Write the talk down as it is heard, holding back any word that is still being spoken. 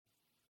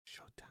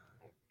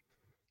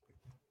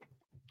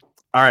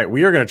All right,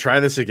 we are going to try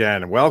this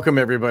again. Welcome,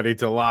 everybody,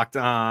 to Locked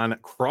On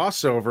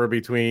crossover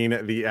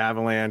between the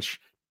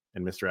Avalanche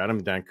and Mr.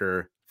 Adam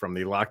Denker from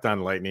the Locked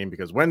On Lightning,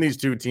 because when these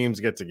two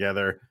teams get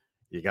together,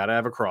 you got to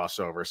have a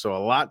crossover. So a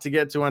lot to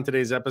get to on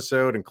today's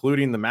episode,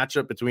 including the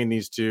matchup between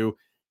these two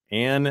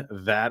and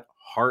that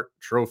Hart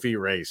Trophy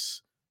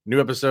race. New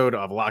episode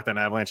of Locked On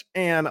Avalanche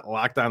and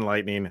Locked On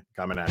Lightning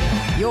coming at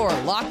you. Your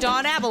Locked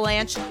On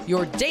Avalanche,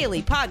 your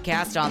daily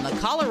podcast on the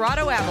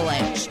Colorado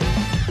Avalanche.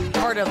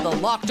 Part of the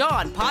Locked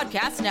On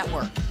Podcast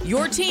Network,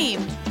 your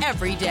team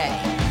every day.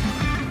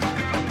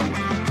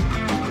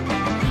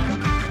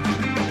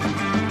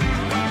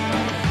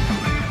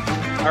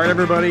 All right,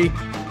 everybody.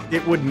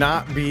 It would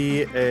not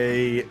be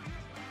a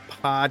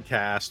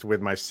podcast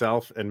with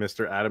myself and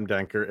Mr. Adam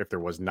Denker if there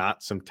was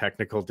not some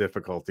technical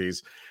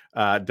difficulties.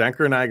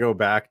 Denker and I go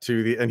back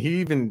to and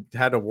he even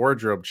had a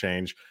wardrobe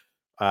change.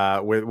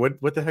 With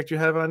what the heck do you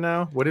have on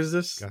now? What is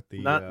this? Got the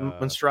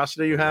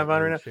monstrosity you have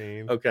on right now?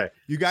 chain. Okay,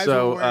 you guys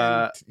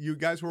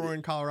were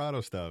wearing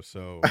Colorado stuff,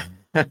 so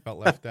I felt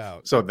left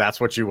out. So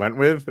that's what you went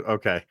with?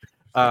 Okay.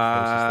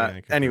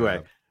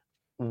 Anyway,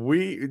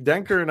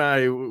 Denker and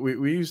I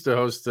we used to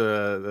host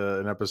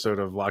an episode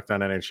of Locked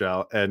On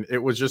NHL, and it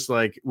was just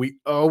like we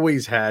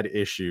always had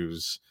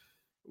issues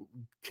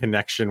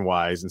connection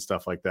wise and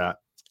stuff like that.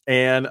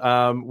 And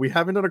we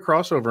haven't done a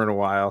crossover in a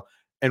while.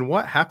 And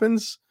what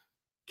happens?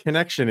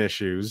 Connection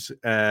issues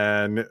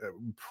and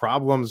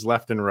problems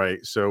left and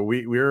right. So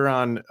we're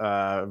on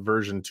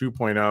version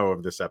 2.0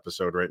 of this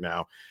episode right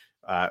now.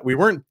 We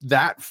weren't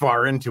that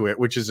far into it,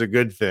 which is a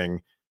good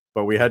thing,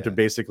 but we had to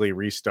basically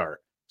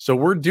restart. So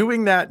we're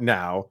doing that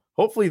now.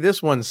 Hopefully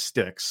this one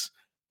sticks.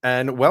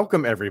 And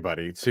welcome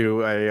everybody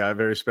to a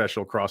very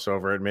special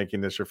crossover and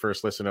making this your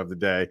first listen of the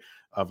day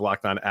of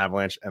Locked On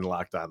Avalanche and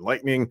Locked On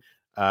Lightning.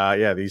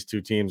 These two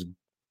teams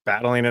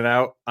battling it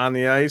out on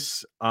the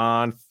ice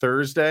on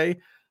Thursday.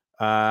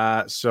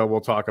 So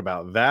we'll talk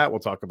about that. We'll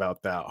talk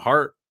about that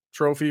Hart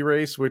Trophy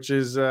race, which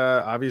is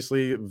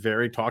obviously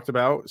very talked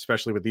about,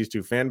 especially with these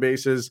two fan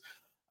bases.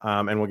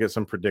 And we'll get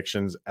some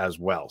predictions as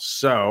well.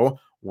 So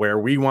where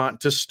we want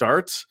to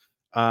start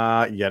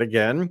yet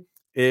again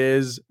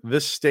is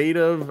the state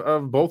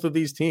of both of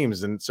these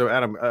teams. And so,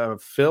 Adam,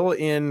 fill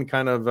in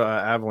kind of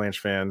Avalanche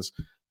fans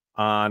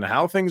on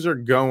how things are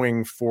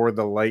going for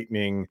the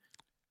Lightning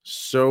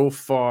so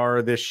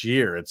far this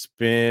year. It's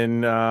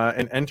been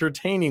an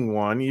entertaining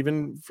one,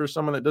 even for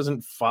someone that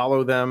doesn't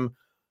follow them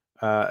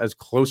as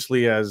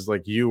closely as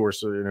like you or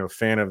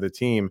fan of the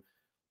team.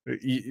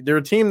 They're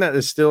a team that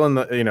is still in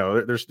the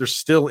they're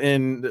still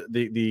in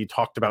the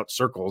talked about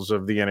circles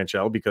of the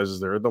NHL because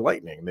they're the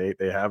Lightning.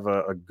 They have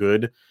a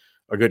good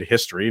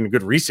history and a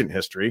good recent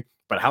history.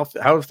 But how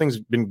have things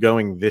been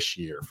going this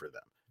year for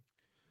them?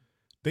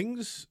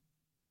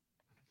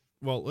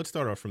 Well, let's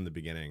start off from the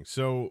beginning.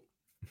 So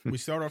we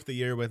start off the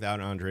year without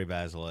Andrei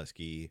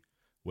Vasilevskiy,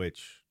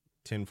 which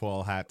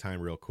tinfoil hat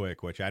time real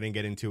quick, which I didn't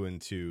get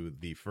into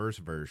the first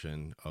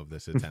version of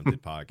this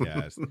attempted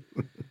podcast.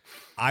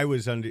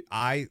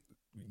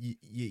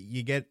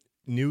 You get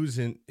news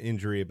and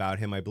injury about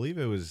him. I believe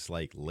it was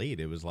like late.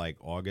 It was like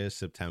August,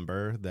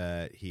 September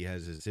that he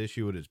has this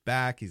issue with his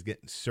back. He's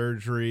getting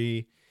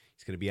surgery.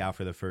 He's going to be out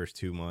for the first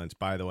 2 months.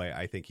 By the way,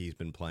 I think he's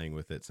been playing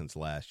with it since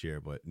last year,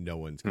 but no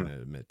one's going to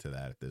admit to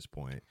that at this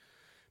point.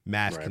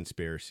 Mass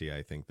conspiracy,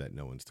 I think, that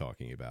no one's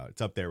talking about.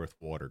 It's up there with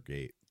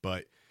Watergate.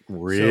 But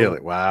really,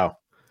 wow.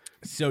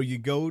 So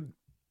you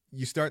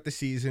start the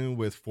season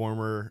with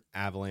former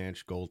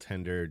Avalanche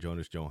goaltender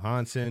Jonas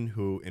Johansson,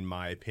 who, in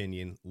my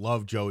opinion,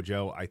 loved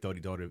JoJo. I thought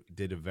he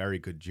did a very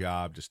good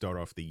job to start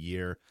off the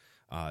year.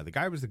 The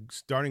guy was the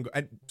starting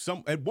at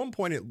one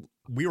point.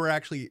 We were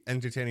actually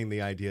entertaining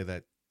the idea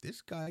that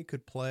this guy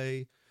could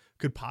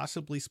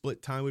possibly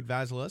split time with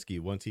Vasilevskiy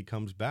once he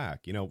comes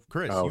back.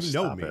 Chris, you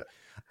know me.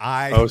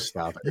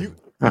 Stop it.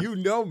 You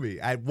know me.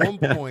 At one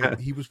point,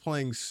 he was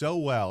playing so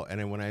well,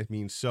 and when I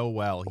mean so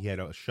well, he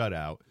had a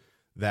shutout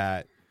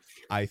that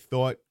I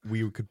thought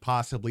we could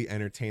possibly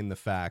entertain the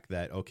fact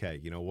that, okay,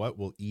 you know what,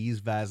 we'll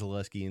ease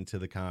Vasilevskiy into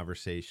the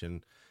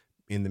conversation.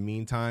 In the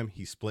meantime,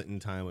 he's splitting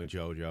time with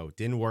JoJo.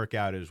 Didn't work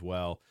out as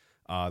well.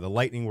 The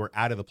Lightning were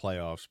out of the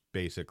playoffs,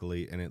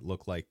 basically, and it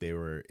looked like they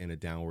were in a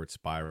downward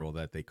spiral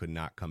that they could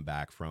not come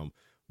back from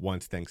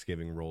once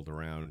Thanksgiving rolled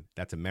around.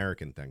 That's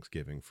American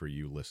Thanksgiving for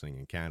you listening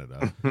in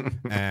Canada.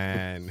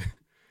 And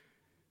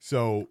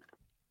so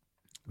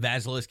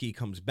Vasilevskiy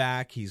comes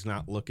back. He's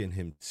not looking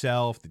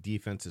himself. The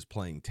defense is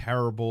playing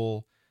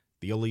terrible.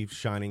 The only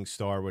shining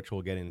star, which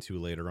we'll get into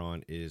later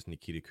on, is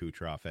Nikita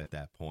Kucherov at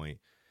that point.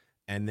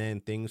 And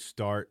then things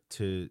start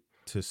to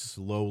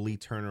slowly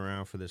turn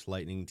around for this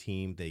Lightning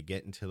team. They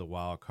get into the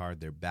wild card.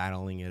 They're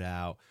battling it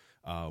out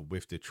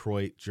with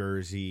Detroit,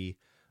 Jersey,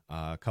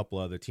 a couple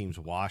other teams,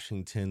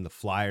 Washington. The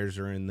Flyers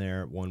are in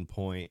there at one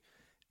point.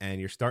 And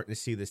you're starting to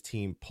see this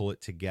team pull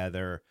it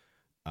together.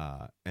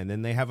 And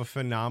then they have a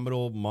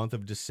phenomenal month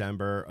of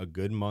December, a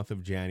good month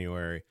of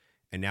January.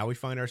 And now we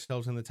find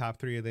ourselves in the top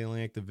three of the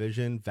Atlantic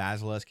Division.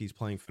 Vasilevskiy's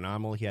playing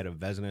phenomenal. He had a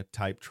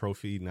Vezina-type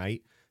trophy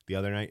night the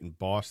other night in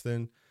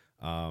Boston.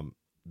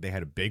 They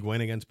had a big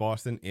win against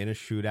Boston in a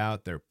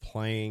shootout. They're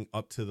playing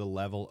up to the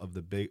level of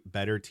the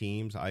better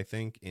teams, I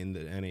think, in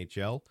the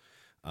NHL.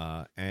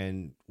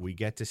 And we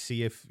get to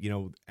see if,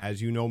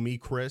 as you know me,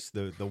 Chris,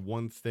 the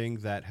one thing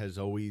that has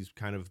always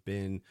kind of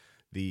been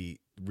the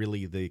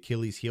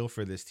Achilles heel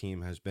for this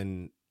team has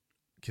been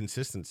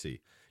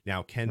consistency.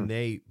 Now, can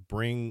they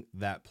bring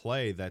that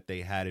play that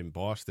they had in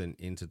Boston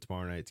into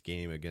tomorrow night's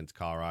game against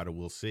Colorado?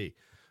 We'll see.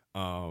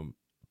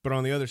 But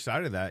on the other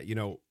side of that,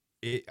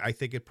 I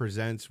think it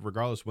presents,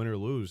 regardless win or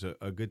lose,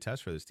 a good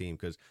test for this team,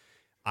 because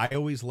I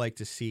always like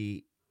to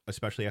see,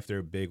 especially after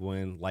a big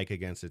win, like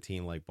against a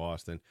team like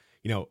Boston,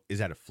 is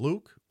that a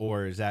fluke,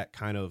 or is that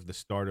kind of the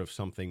start of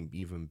something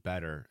even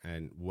better?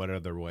 And what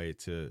other way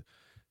to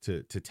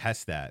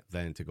test that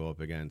than to go up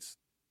against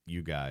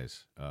you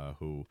guys,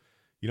 who,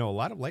 a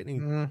lot of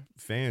Lightning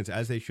fans,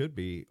 as they should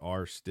be,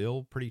 are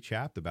still pretty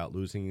chapped about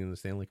losing in the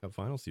Stanley Cup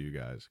Finals to you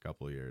guys a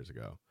couple of years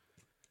ago.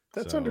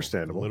 That's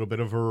understandable. A little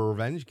bit of a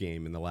revenge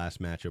game in the last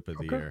matchup of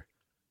the year.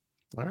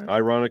 All right.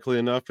 Ironically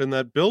enough, in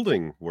that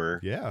building where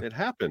it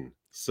happened.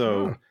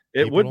 So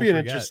it would be an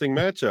interesting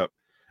matchup.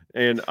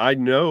 And I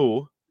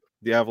know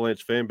the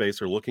Avalanche fan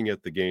base are looking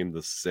at the game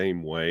the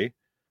same way,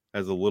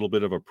 as a little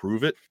bit of a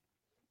prove it,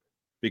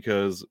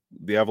 because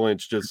the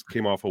Avalanche just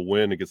came off a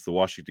win against the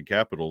Washington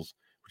Capitals,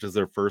 which is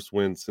their first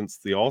win since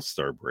the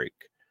All-Star break.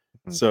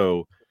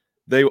 So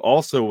they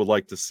also would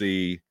like to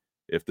see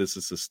if this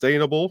is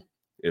sustainable,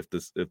 if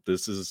this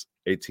is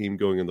a team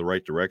going in the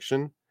right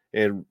direction.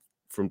 And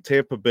from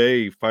Tampa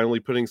Bay finally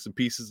putting some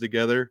pieces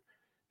together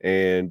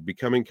and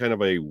becoming kind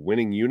of a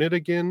winning unit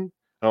again,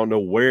 I don't know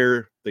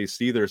where they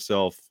see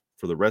themselves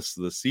for the rest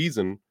of the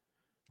season,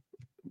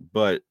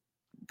 but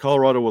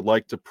Colorado would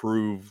like to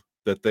prove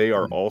that they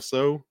are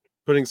also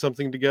putting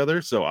something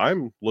together. So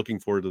I'm looking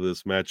forward to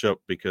this matchup,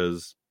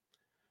 because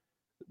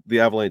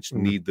the Avalanche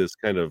need this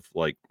kind of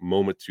like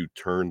moment to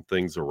turn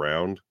things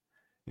around.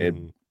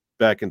 And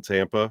back in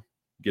Tampa,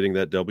 getting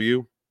that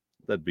W,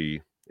 that'd be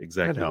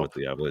exactly what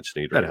the Avalanche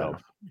need right now.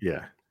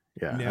 Yeah.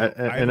 Now,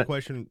 I have a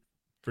question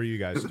for you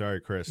guys. Sorry,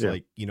 Chris. Yeah.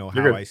 Like,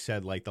 how I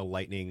said, like, the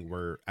Lightning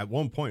were, at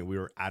one point, we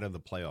were out of the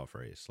playoff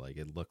race. Like,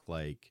 it looked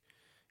like,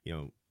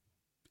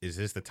 is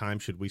this the time?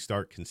 Should we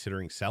start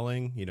considering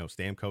selling?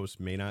 Stamkos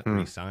may not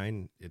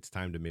re-sign. It's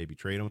time to maybe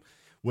trade him.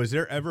 Was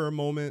there ever a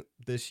moment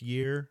this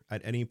year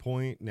at any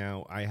point?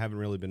 Now, I haven't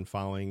really been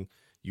following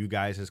you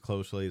guys as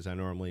closely as I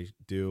normally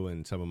do,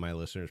 and some of my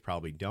listeners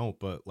probably don't,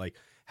 but like,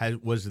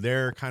 was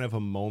there kind of a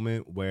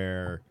moment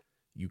where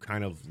you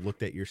kind of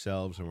looked at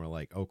yourselves and were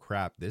like, oh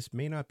crap, this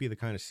may not be the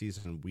kind of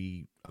season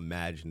we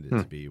imagined it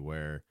to be,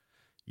 where,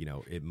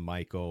 it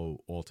might go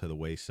all to the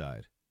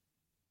wayside?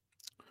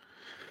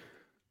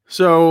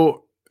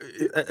 So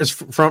as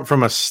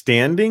from a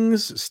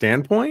standings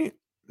standpoint,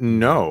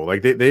 no,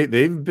 like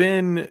they've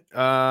been in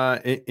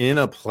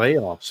a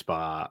playoff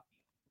spot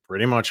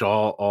pretty much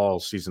all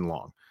season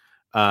long.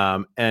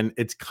 And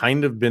it's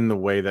kind of been the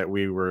way that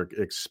we were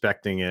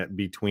expecting it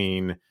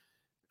between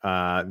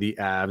the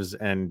Avs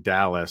and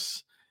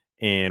Dallas,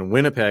 and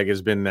Winnipeg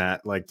has been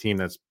that like team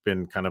that's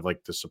been kind of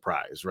like the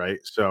surprise, right?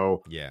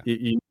 So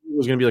it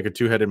was going to be like a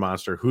two-headed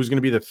monster. Who's going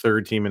to be the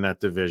third team in that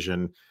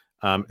division?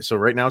 So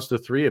right now it's the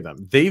three of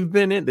them. They've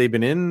been in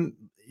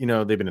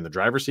the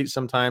driver's seat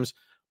sometimes,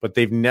 but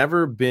they've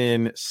never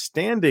been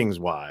standings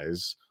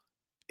wise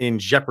in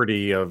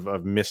jeopardy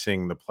of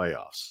missing the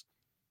playoffs.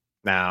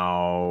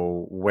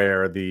 Now,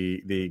 where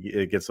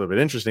it gets a little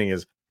bit interesting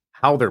is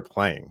how they're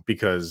playing,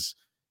 because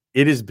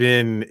it has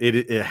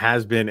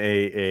been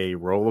a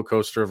roller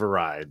coaster of a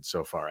ride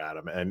so far,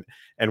 Adam,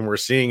 and we're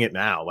seeing it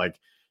now. Like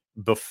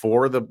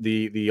before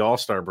the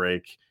All-Star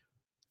break,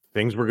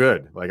 things were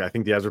good. Like I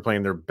think the Avs are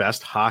playing their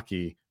best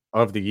hockey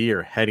of the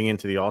year heading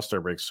into the All-Star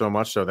break, so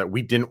much so that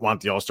we didn't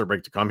want the All-Star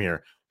break to come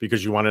here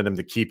because you wanted them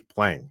to keep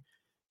playing.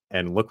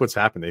 And look what's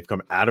happened. They've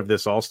come out of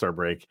this All-Star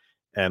break,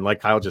 and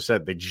like Kyle just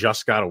said, they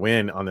just got a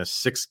win on this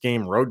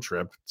 6-game road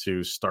trip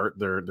to start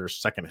their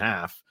second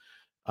half.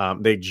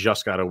 They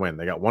just got a win.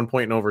 They got 1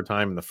 point in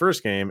overtime in the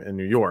first game in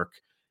New York,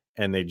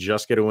 and they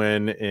just get a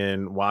win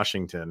in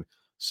Washington.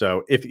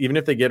 So even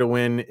if they get a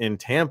win in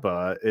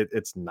Tampa,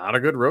 it's not a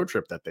good road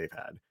trip that they've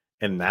had.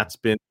 And that's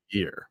been a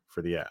year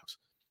for the Avs.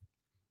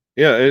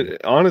 Yeah,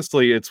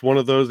 honestly, it's one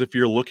of those, if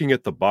you're looking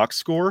at the box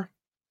score,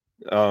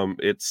 and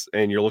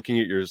you're looking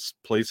at your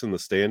place in the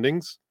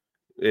standings,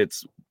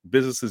 it's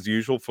business as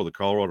usual for the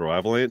Colorado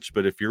Avalanche.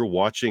 But if you're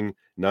watching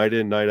night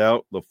in, night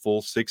out, the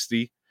full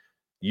 60,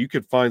 you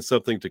could find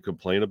something to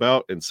complain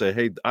about and say,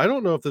 hey, I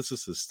don't know if this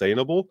is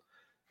sustainable.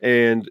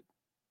 And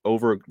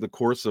over the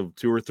course of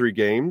 2 or 3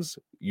 games,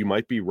 you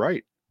might be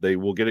right. They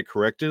will get it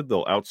corrected.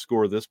 They'll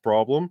outscore this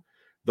problem.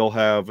 They'll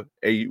have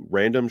a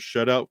random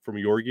shutout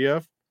from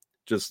Georgiev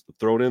just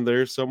thrown in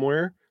there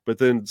somewhere, but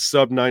then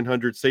sub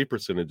 900 save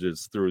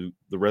percentages through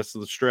the rest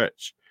of the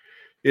stretch.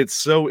 It's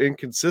so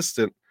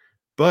inconsistent,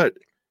 but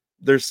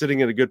they're sitting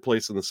in a good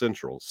place in the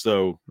Central.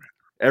 So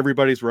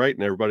everybody's right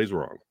and everybody's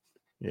wrong.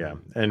 Yeah.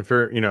 And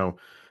for,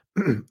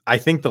 I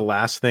think the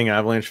last thing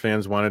Avalanche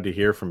fans wanted to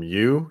hear from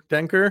you,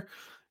 Denker,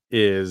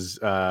 is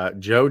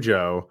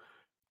JoJo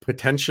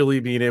potentially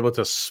being able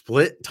to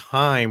split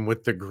time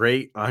with the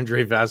great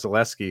Andrei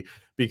Vasilevsky,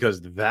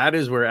 because that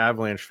is where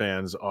Avalanche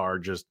fans are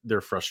just, their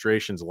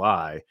frustrations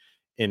lie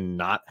in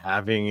not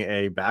having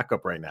a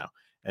backup right now.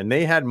 And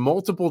they had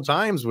multiple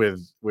times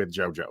with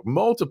JoJo,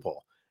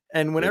 multiple.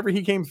 And whenever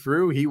he came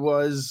through, he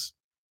was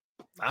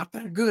not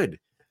that good.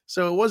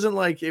 So it wasn't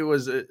like it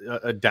was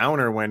a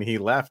downer when he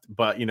left,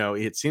 but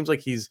it seems like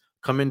he's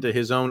come into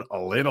his own a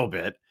little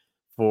bit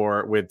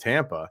with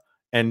Tampa.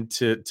 And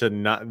to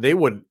not, they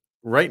would,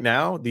 right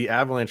now, the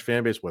Avalanche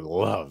fan base would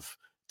love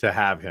to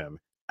have him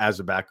as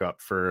a backup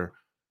for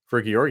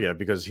Georgiev,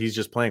 because he's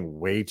just playing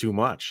way too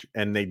much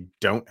and they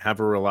don't have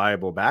a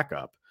reliable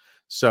backup.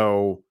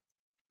 So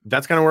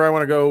that's kind of where I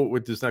want to go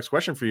with this next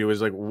question for you,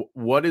 is like,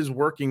 what is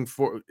working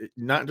for,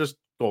 not just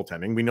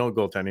goaltending. We know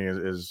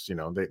goaltending is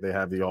they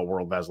have the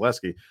all-world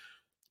Vasilevsky,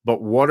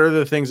 but what are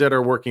the things that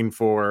are working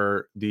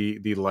for the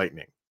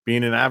Lightning?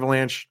 Being an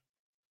Avalanche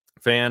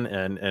fan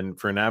and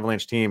for an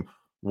Avalanche team,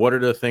 what are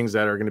the things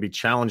that are going to be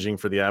challenging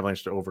for the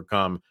Avalanche to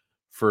overcome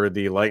for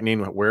the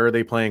Lightning? Where are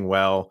they playing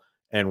well,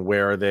 and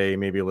where are they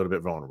maybe a little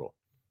bit vulnerable?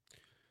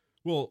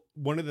 Well,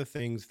 one of the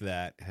things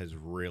that has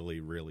really,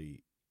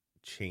 really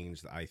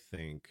changed, I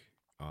think,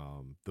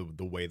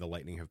 the way the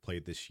Lightning have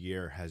played this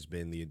year has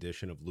been the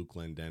addition of Luke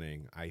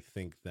Glendening. I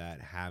think that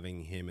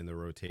having him in the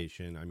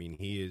rotation, I mean,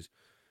 he is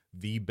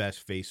the best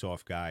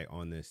face-off guy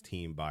on this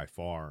team by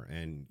far,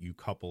 and you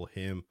couple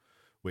him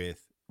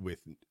with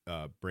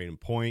Braden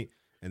Point,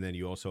 and then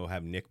you also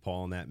have Nick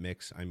Paul in that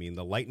mix. I mean,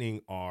 the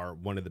Lightning are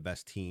one of the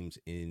best teams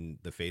in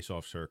the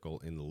face-off circle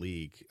in the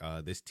league.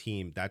 This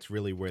team, that's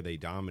really where they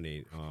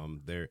dominate.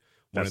 They're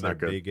one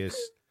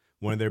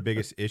of their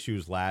biggest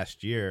issues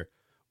last year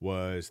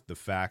was the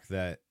fact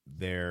that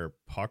their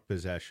puck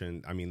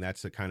possession, I mean,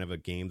 that's a kind of a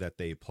game that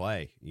they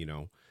play,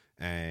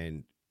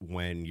 and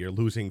when you're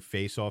losing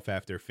face-off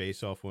after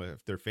face-off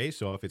after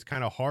face-off, it's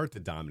kind of hard to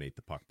dominate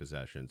the puck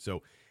possession.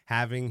 So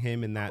having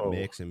him in that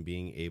mix and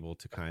being able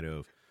to kind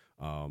of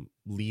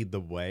lead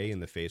the way in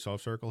the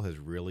face-off circle has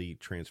really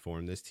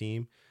transformed this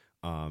team.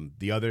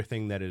 The other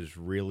thing that has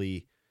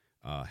really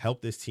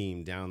helped this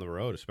team down the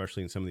road,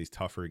 especially in some of these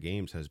tougher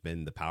games, has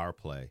been the power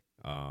play.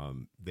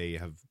 They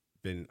have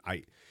been,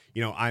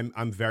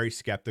 I'm very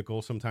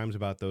skeptical sometimes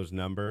about those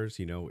numbers.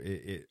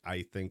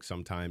 I think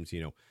sometimes,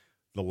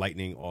 the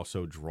Lightning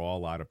also draw a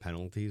lot of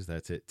penalties.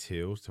 That's it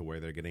too, to where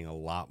they're getting a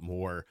lot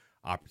more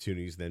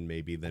opportunities than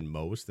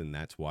most, and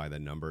that's why the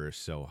number is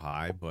so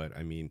high. But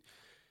I mean,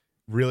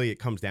 really, it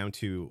comes down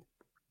to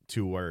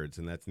two words,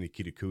 and that's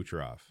Nikita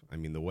Kucherov. I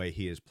mean, the way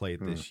he has played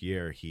this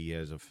year,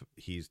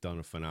 he's done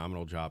a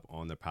phenomenal job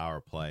on the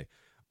power play.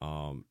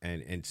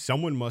 And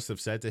someone must have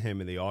said to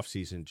him in the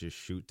offseason, just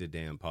shoot the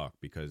damn puck,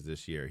 because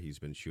this year he's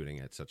been shooting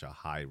at such a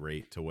high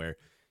rate to where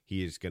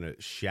he is going to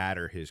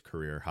shatter his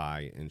career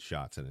high in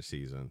shots in a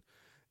season.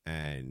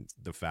 And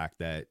the fact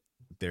that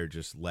they're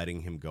just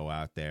letting him go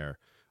out there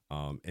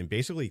and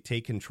basically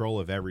take control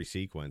of every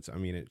sequence. I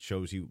mean, it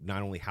shows you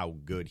not only how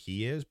good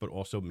he is, but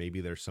also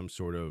maybe there's some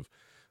sort of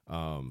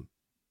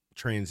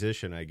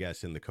transition, I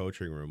guess, in the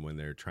coaching room when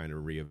they're trying to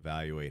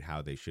reevaluate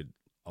how they should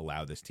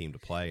allow this team to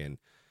play.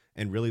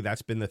 And really,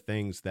 that's been the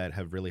things that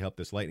have really helped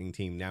this Lightning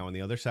team. Now, on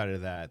the other side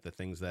of that, the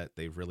things that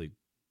they've really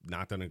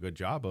not done a good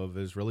job of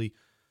is really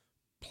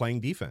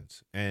playing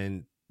defense.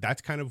 And that's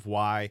kind of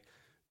why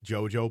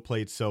JoJo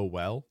played so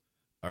well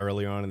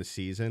early on in the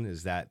season,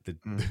 is that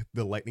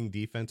the Lightning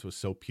defense was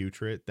so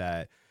putrid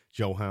that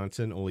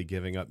Johansson only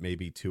giving up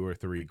maybe 2 or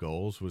 3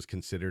 goals was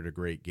considered a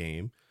great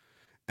game.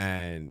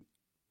 And,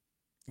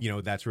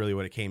 that's really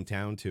what it came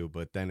down to.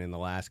 But then in the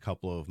last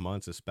couple of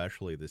months,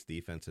 especially, this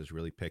defense has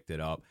really picked it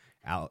up.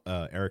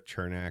 Eric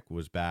Chernak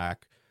was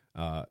back.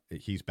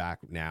 He's back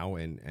now,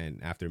 and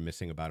after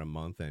missing about a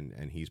month,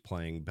 and he's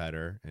playing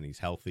better, and he's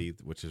healthy,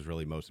 which is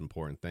really most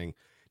important thing.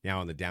 Now,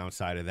 on the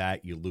downside of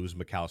that, you lose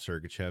Mikhail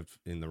Sergachev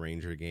in the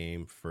Ranger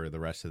game for the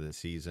rest of the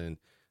season.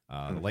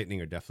 The Lightning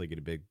are definitely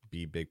going to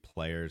be big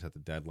players at the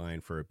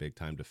deadline for a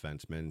big-time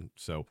defenseman.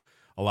 So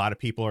a lot of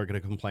people are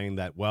going to complain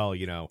that, well,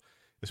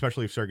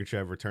 especially if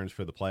Sergachev returns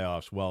for the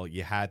playoffs, well,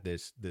 you had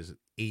this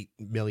 $8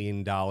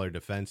 million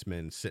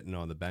defenseman sitting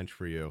on the bench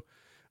for you.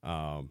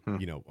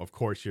 Of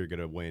course you're going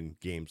to win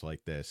games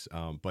like this.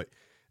 But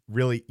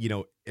really,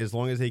 as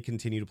long as they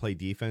continue to play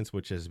defense,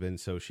 which has been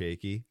so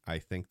shaky, I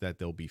think that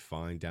they'll be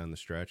fine down the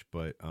stretch.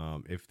 But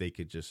if they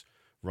could just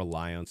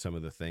rely on some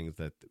of the things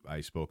that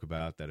I spoke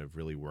about that have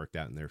really worked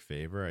out in their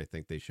favor, I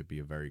think they should be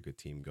a very good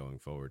team going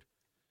forward.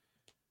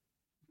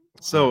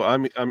 So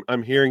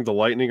I'm hearing the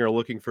Lightning are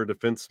looking for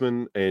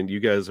defensemen, and you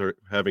guys are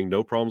having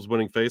no problems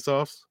winning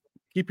faceoffs.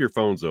 Keep your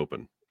phones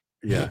open.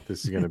 Yeah,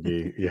 this is going to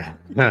be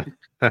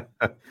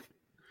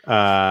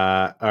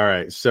all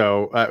right.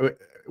 So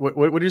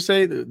what did you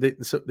say?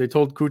 They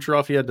told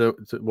Kucherov he had to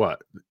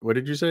what? What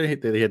did you say?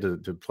 They had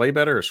to play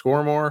better or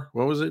score more?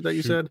 What was it that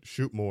you said?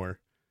 Shoot more.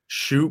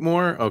 Shoot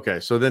more. Okay,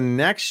 so then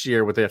next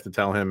year, what they have to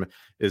tell him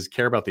is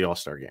care about the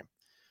All-Star game.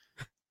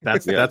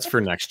 That's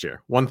for next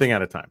year. One thing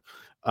at a time.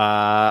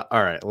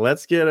 All right,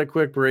 let's get a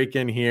quick break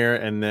in here,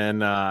 and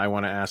then I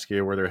want to ask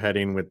you where they're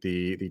heading with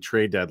the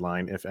trade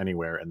deadline, if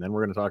anywhere, and then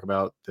we're going to talk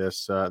about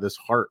this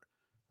Hart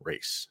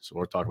race. So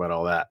we'll talk about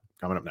all that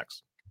coming up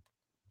next.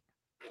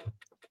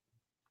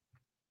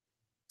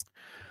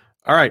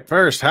 All right,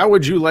 first, how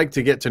would you like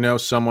to get to know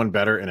someone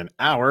better in an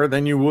hour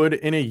than you would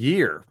in a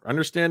year?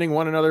 Understanding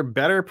one another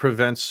better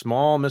prevents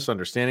small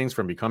misunderstandings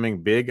from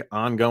becoming big,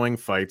 ongoing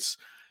fights.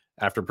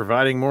 After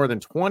providing more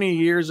than 20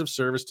 years of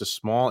service to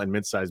small and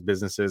mid-sized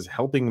businesses,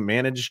 helping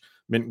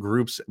management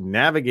groups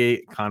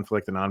navigate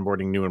conflict and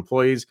onboarding new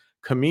employees,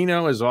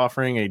 Camino is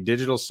offering a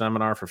digital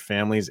seminar for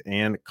families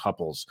and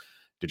couples.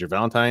 Did your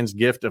Valentine's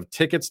gift of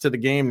tickets to the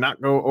game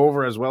not go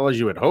over as well as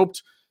you had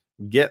hoped?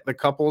 Get the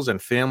couples and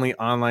family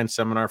online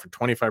seminar for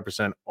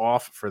 25%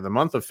 off for the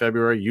month of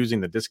February using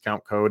the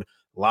discount code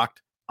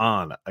Locked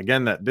On.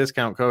 Again, that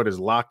discount code is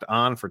Locked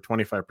On for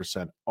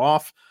 25%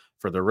 off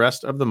for the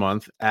rest of the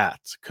month at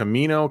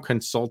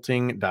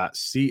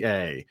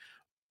CaminoConsulting.ca,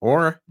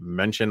 or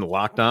mention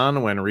Locked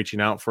On when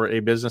reaching out for a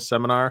business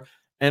seminar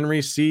and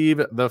receive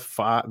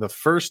the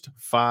first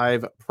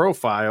 5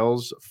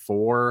 profiles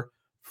for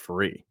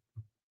free.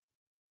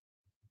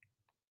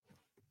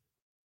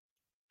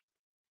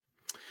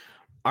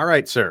 All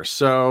right, sir.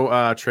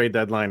 So trade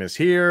deadline is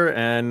here,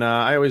 and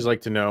I always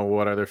like to know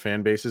what other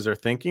fan bases are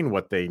thinking,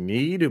 what they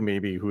need,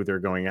 maybe who they're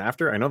going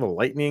after. I know the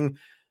Lightning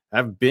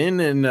have been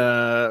in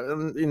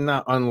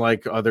not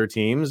unlike other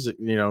teams,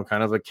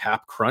 kind of a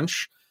cap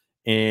crunch,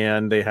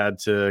 and they had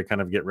to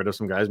kind of get rid of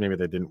some guys maybe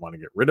they didn't want to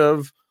get rid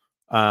of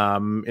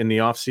in the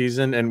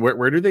offseason. And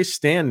where do they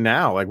stand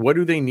now? Like, what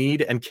do they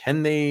need, and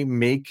can they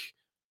make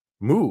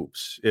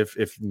moves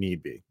if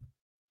need be?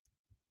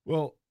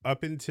 Well,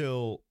 up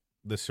until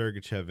the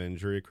Sergachev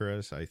injury,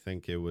 Chris, I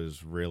think it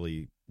was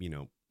really,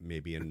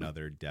 maybe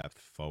another depth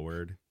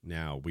forward.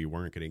 Now, we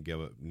weren't going to give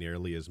up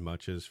nearly as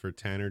much as for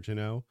Tanner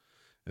Jeannot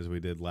as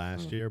we did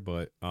last year,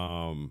 but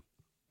now,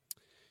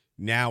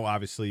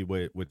 obviously,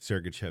 with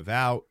Sergachev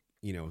out,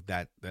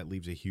 that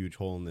leaves a huge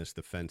hole in this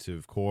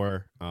defensive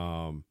core.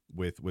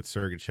 With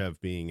Sergachev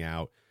being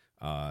out,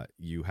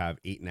 you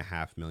have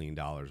 $8.5 million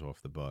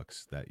off the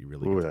books that you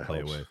really get to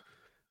play with.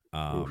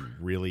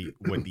 Really,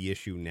 what the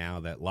issue now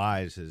that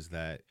lies is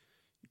that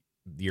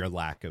your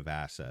lack of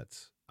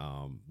assets.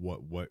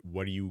 What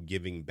are you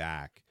giving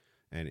back?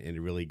 And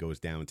it really goes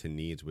down to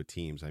needs with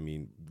teams. I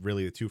mean,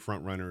 really, the two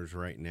front runners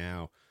right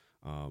now.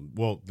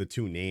 The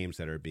two names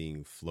that are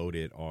being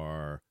floated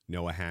are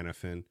Noah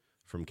Hannafin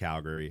from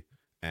Calgary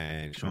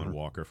and Sean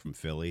Walker from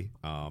Philly.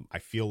 I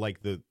feel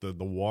like the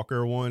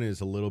Walker one is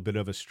a little bit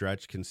of a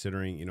stretch,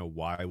 considering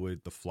why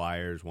would the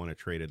Flyers want to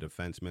trade a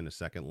defenseman, a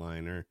second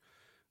liner,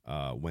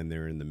 when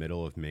they're in the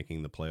middle of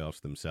making the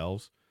playoffs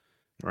themselves.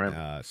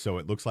 Right. So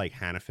it looks like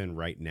Hannafin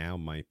right now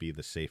might be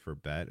the safer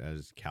bet,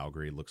 as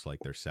Calgary looks like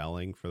they're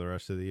selling for the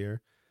rest of the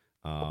year.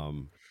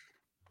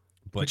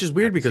 Which is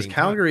weird because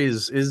Calgary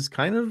is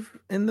kind of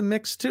in the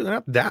mix too. They're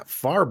not that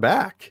far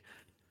back,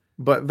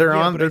 but they're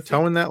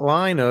towing that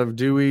line of,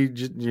 do we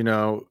just,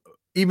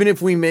 even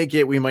if we make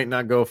it, we might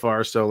not go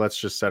far. So let's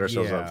just set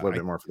ourselves up a little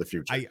bit more for the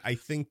future. I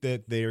think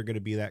that they are going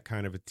to be that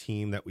kind of a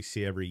team that we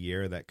see every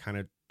year that kind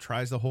of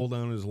tries to hold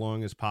on as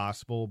long as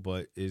possible,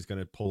 but is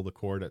going to pull the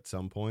cord at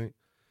some point.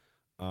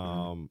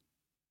 I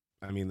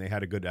mean, they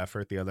had a good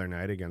effort the other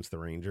night against the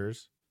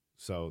Rangers,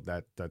 so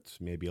that's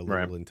maybe a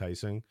little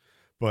enticing.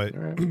 But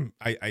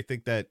I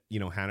think that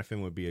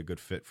Hannafin would be a good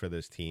fit for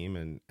this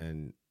team,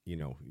 and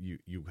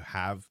you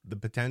have the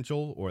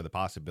potential or the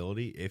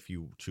possibility, if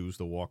you choose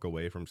to walk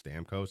away from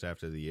Stamkos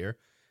after the year,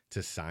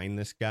 to sign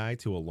this guy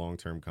to a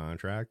long-term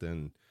contract.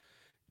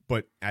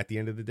 But at the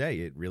end of the day,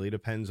 it really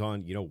depends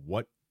on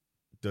what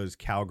does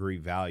Calgary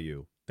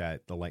value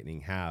that the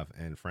Lightning have,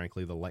 and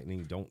frankly, the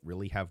Lightning don't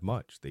really have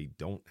much. They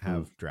don't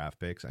have draft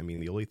picks. I mean,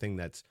 the only thing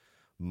that's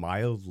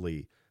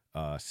mildly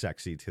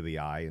sexy to the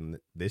eye in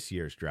this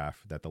year's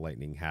draft that the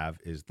Lightning have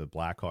is the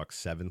Blackhawks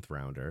 7th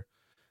rounder.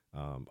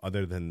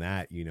 Other than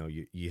that,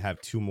 you have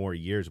 2 more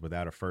years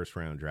without a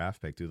first-round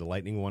draft pick. Do the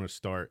Lightning want to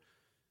start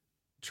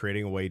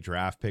trading away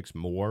draft picks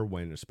more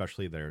when,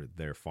 especially,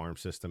 their farm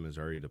system is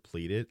already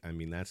depleted? I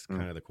mean, that's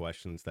kind of the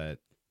questions that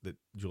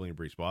Julien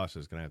Brisebois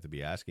is going to have to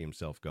be asking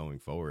himself going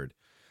forward.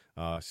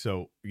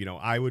 So,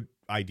 I would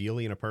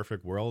ideally, in a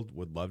perfect world,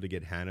 would love to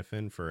get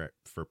Hannafin for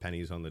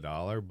pennies on the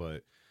dollar,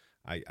 but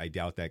I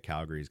doubt that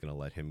Calgary is going to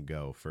let him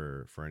go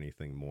for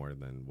anything more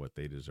than what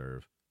they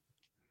deserve.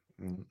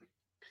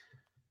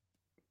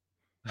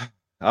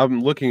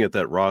 I'm looking at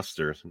that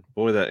roster.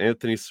 Boy, that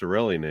Anthony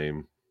Cirelli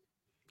name.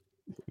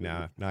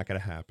 Nah, not going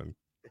to happen.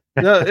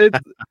 No, it's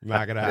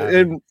not going to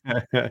happen.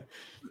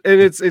 And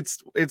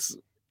it's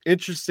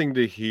interesting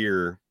to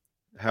hear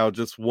how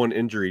just one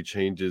injury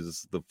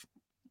changes the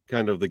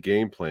kind of the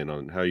game plan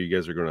on how you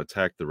guys are going to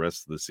attack the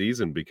rest of the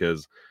season,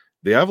 because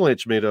the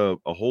Avalanche made a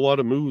whole lot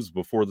of moves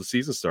before the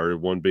season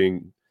started, one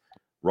being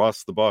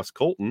Ross the Boss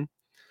Colton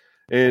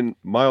and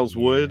Miles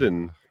Wood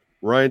and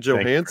Ryan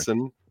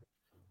Johansson.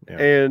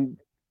 And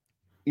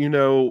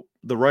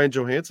the Ryan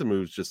Johansson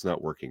move's just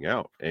not working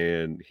out.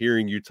 And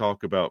hearing you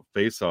talk about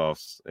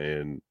faceoffs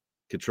and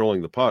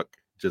controlling the puck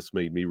just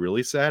made me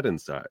really sad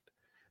inside.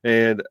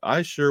 And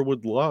I sure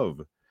would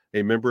love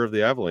a member of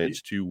the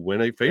Avalanche to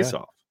win a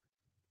faceoff.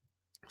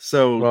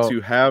 So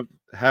to have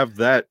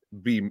that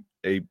be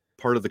a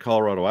part of the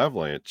Colorado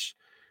Avalanche,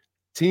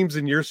 teams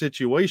in your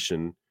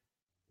situation,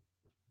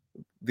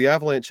 the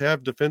Avalanche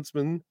have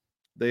defensemen.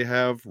 They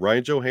have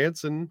Ryan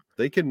Johansson.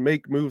 They can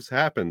make moves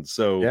happen.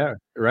 So yeah,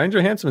 Ryan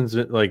Johansson's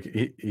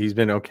like he's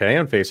been okay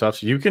on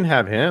faceoffs. You can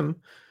have him.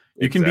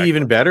 You can be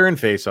even better in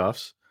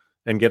faceoffs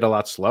and get a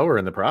lot slower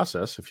in the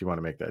process if you want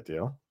to make that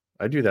deal.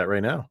 I do that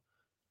right now.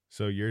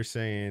 So you're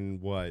saying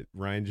what?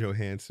 Ryan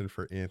Johansson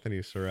for Anthony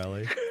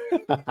Cirelli?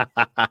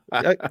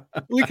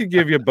 We could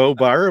give you Bo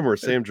Byram or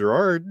Sam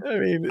Girard. I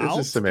mean, it's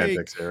just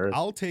semantics here.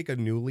 I'll take a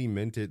newly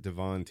minted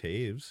Devon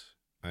Taves.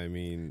 I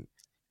mean,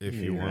 if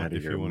you want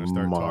to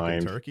start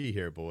talking turkey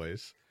here,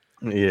 boys.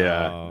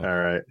 Yeah. All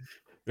right.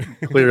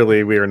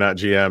 Clearly, we are not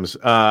GMs.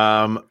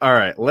 All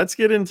right, let's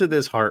get into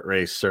this heart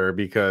race, sir,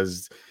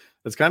 because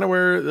that's kind of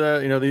where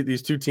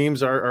these two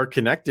teams are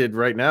connected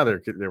right now.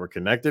 They were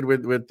connected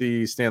with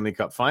the Stanley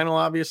Cup final,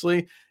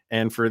 obviously,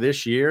 and for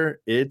this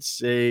year,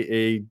 it's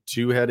a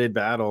two-headed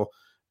battle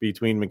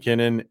between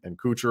McKinnon and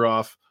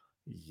Kucherov.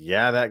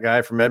 Yeah, that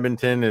guy from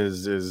Edmonton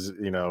is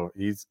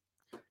he's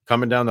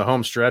coming down the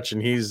home stretch,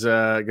 and he's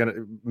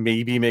gonna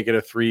maybe make it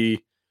a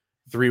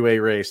three-way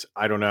race.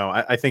 I don't know.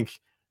 I think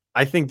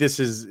this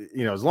is,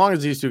 as long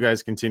as these two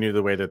guys continue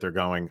the way that they're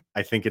going,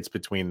 I think it's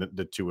between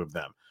the two of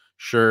them.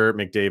 Sure,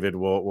 McDavid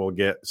will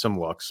get some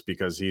looks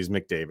because he's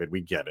McDavid.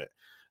 We get it.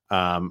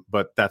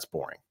 But that's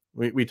boring.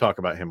 We talk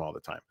about him all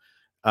the time.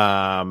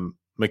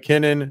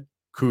 McKinnon,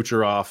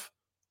 Kucherov.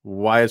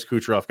 Why is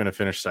Kucherov going to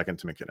finish second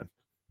to McKinnon?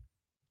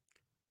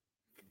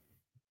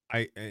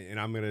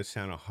 I'm going to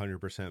sound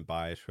 100%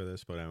 biased for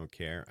this, but I don't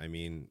care. I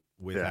mean,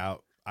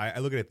 I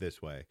look at it this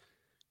way.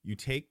 You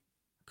take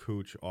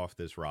Kuch off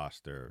this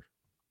roster,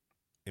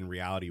 in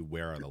reality,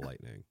 where are the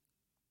Lightning?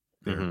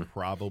 They're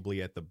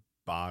probably at the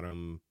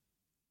bottom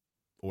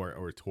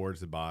or towards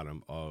the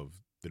bottom of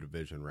the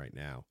division right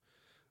now,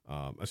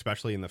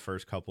 especially in the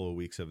first couple of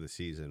weeks of the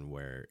season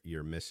where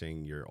you're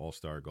missing your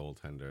all-star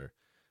goaltender.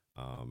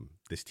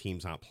 This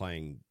team's not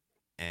playing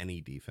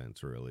any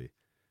defense, really.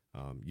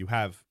 You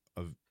have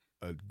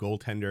a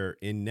goaltender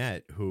in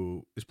net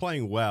who is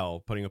playing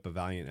well, putting up a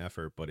valiant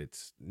effort, but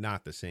it's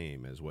not the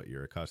same as what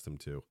you're accustomed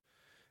to.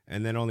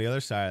 And then on the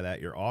other side of that,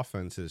 your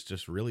offense is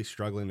just really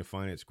struggling to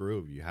find its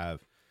groove. You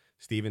have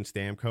Steven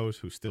Stamkos,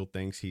 who still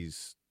thinks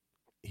he's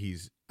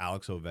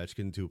Alex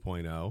Ovechkin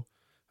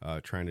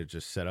 2.0, trying to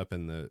just set up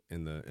in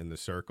the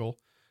circle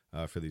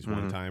for these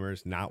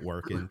one-timers. Not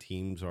working.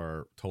 Teams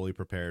are totally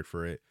prepared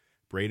for it.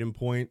 Braden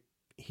Point,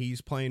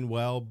 he's playing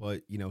well,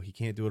 but he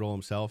can't do it all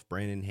himself.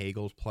 Brandon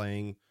Hagel's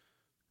playing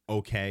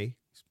okay,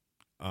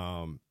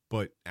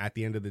 but at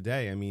the end of the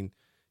day, I mean,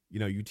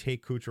 you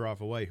take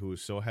Kucherov away, who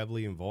is so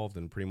heavily involved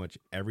in pretty much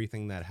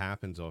everything that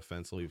happens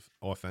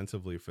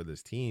offensively for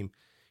this team.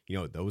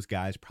 Those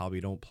guys probably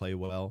don't play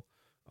well.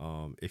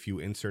 If you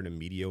insert a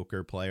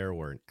mediocre player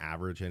or an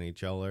average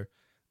NHLer,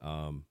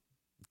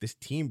 this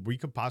team, we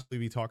could possibly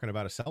be talking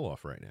about a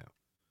sell-off right now.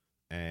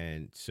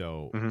 And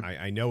so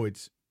I know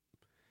it's,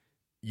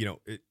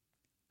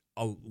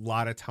 a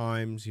lot of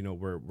times,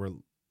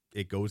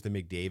 it goes to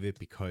McDavid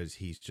because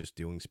he's just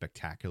doing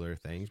spectacular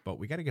things, but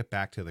we got to get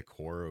back to the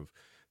core of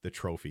the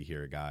trophy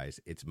here, guys.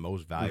 It's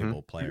most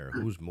valuable player.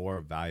 Who's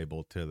more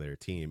valuable to their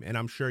team? And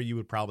I'm sure you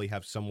would probably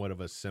have somewhat of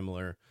a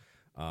similar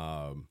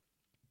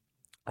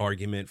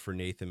argument for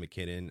Nathan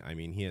McKinnon. I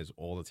mean, he has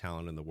all the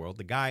talent in the world.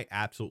 The guy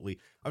absolutely,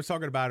 I was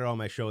talking about it on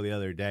my show the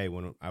other day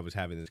when I was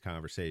having this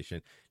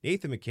conversation.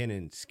 Nathan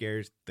McKinnon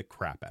scares the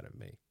crap out of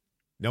me,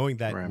 knowing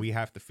that we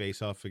have to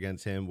face off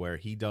against him where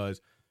he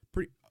does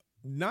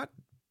not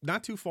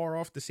too far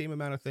off the same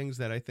amount of things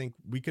that I think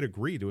we could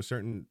agree to a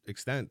certain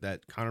extent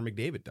that Connor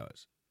McDavid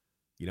does,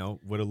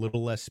 with a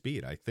little less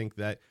speed. I think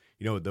that,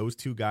 those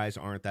two guys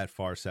aren't that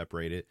far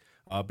separated.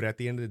 But at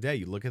the end of the day,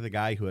 you look at the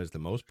guy who has the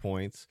most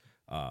points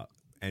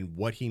and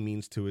what he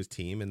means to his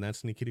team, and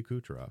that's Nikita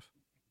Kucherov.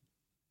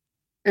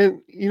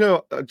 And,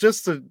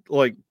 just to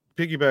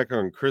piggyback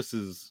on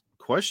Chris's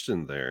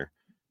question there,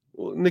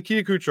 well,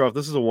 Nikita Kucherov,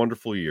 this is a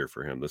wonderful year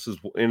for him.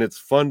 And it's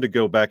fun to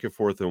go back and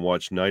forth and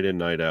watch night in,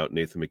 night out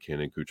Nathan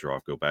McKinnon and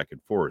Kucherov go back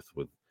and forth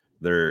with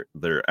their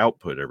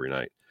output every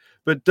night.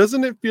 But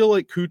doesn't it feel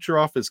like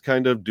Kucherov is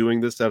kind of doing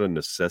this out of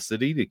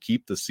necessity to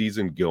keep the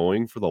season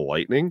going for the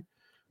Lightning?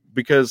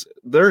 Because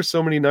there are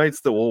so many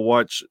nights that we'll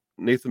watch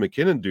Nathan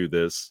McKinnon do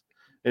this,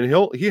 and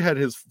he had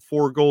his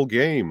 4-goal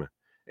game,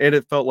 and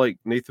it felt like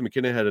Nathan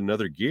McKinnon had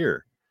another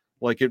gear.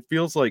 Like, it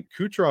feels like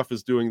Kucherov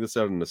is doing this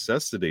out of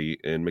necessity,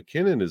 and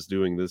McKinnon is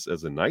doing this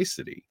as a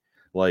nicety.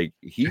 Like,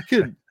 he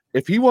could,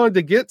 if he wanted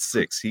to get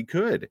 6, he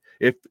could.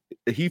 If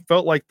he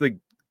felt like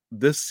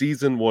this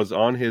season was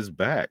on his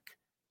back,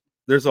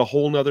 there's a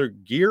whole nother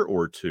gear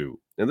or two.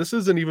 And this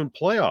isn't even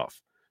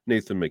playoff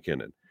Nathan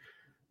McKinnon.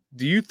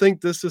 Do you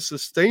think this is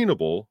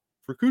sustainable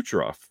for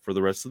Kucherov for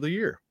the rest of the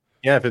year?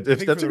 Yeah, if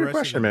that's a good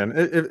question, man.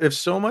 If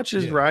so much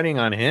is riding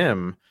on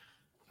him,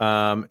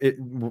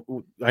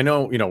 I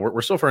know,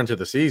 we're so far into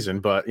the season,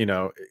 but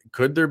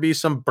could there be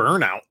some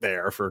burnout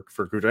there for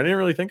Kucherov? I didn't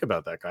really think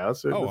about that, Kyle.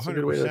 That's 100%. a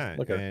good way to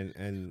look at it.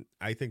 And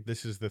I think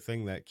this is the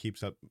thing that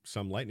keeps up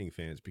some Lightning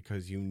fans,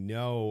 because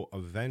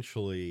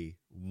eventually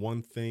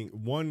one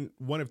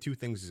of two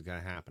things is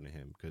going to happen to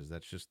him, because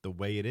that's just the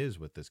way it is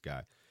with this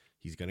guy.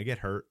 He's going to get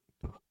hurt,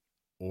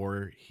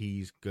 or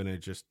he's going to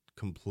just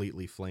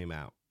completely flame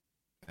out.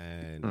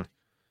 And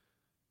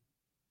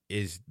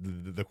is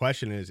the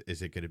question is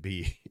it going to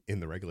be in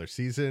the regular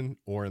season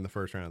or in the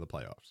first round of the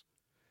playoffs?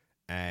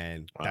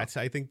 And that's,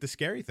 I think, the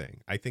scary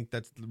thing. I think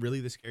that's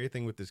really the scary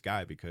thing with this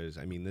guy, because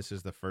this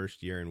is the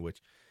first year in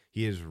which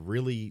he has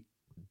really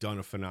done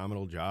a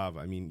phenomenal job.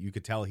 You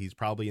could tell he's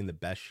probably in the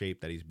best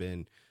shape that he's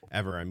been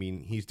ever.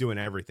 He's doing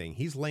everything.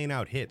 He's laying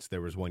out hits.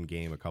 There was one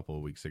game a couple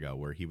of weeks ago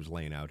where he was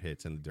laying out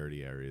hits in the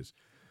dirty areas.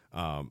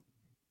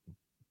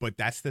 But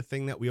that's the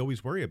thing that we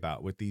always worry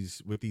about with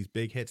these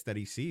big hits that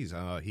he sees.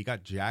 He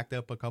got jacked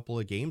up a couple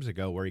of games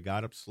ago where he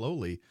got up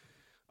slowly,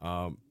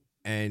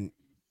 and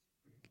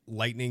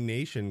Lightning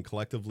Nation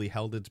collectively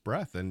held its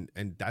breath. And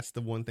that's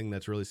the one thing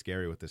that's really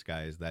scary with this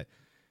guy, is that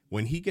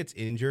when he gets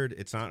injured,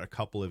 it's not a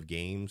couple of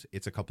games,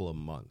 it's a couple of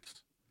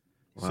months.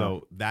 Wow.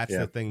 So that's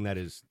the thing that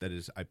is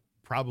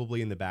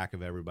probably in the back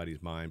of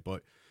everybody's mind.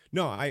 But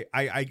no,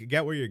 I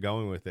get where you're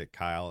going with it,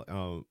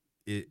 Kyle.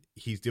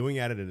 He's doing it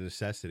out of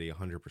necessity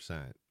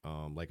 100%.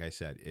 Like I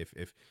said,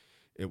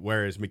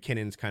 whereas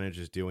McKinnon's kind of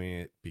just doing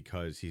it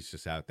because he's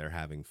just out there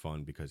having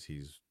fun, because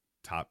he's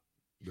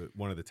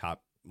one of the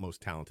top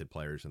most talented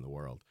players in the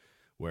world.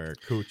 Where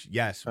Cooch,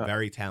 yes,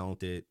 very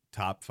talented,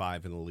 top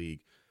 5 in the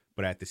league,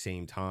 but at the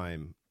same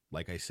time,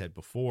 like I said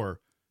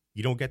before,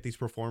 you don't get these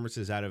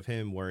performances out of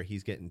him where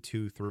he's getting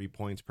 2-3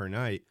 points per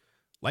night.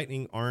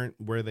 Lightning aren't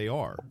where they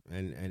are,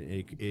 and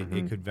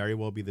it could very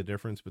well be the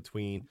difference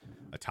between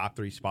a top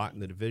 3 spot in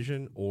the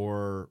division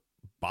or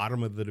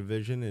bottom of the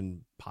division,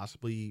 and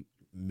possibly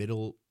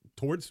middle,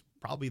 towards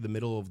probably the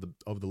middle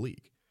of the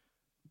league.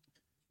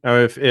 Now,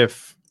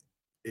 if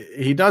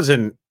he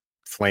doesn't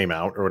flame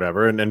out or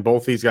whatever, and then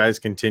both these guys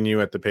continue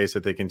at the pace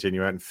that they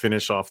continue at and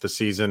finish off the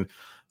season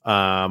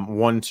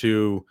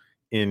 1-2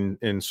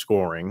 in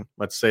scoring,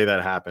 let's say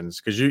that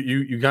happens, because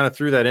you kind of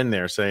threw that in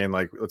there, saying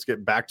like, let's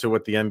get back to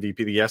what the MVP,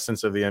 the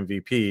essence of the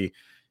MVP,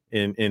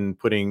 in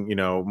putting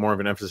more of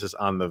an emphasis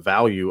on the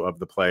value of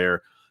the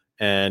player.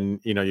 And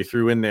you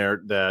threw in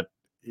there that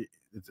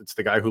it's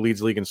the guy who leads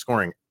the league in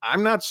scoring.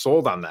 I'm not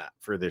sold on that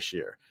for this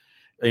year,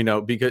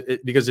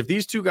 because if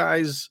these two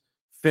guys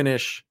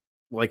finish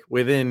like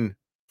within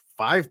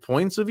 5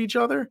 points of each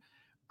other,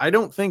 I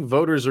don't think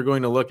voters are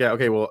going to look at,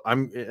 okay, well,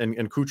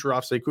 and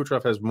Kucherov, say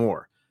Kucherov has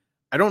more.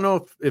 I don't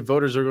know if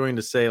voters are going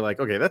to say like,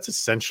 okay, that's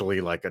essentially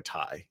like a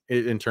tie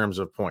in terms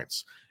of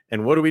points.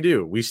 And what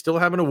do? We still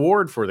have an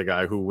award for the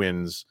guy who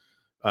wins,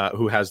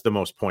 who has the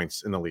most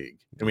points in the league.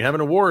 And we have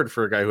an award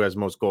for a guy who has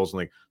most goals in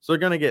the league. So they're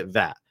going to get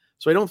that.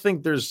 So I don't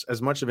think there's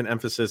as much of an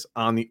emphasis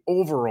on the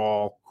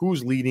overall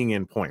who's leading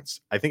in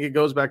points. I think it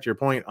goes back to your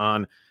point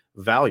on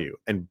value.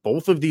 And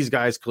both of these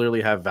guys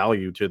clearly have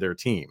value to their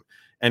team.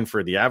 And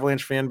for the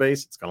Avalanche fan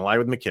base, it's going to lie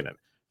with McKinnon.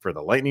 For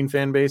the Lightning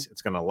fan base,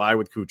 it's going to lie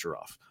with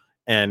Kucherov.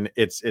 And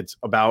it's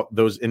about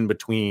those in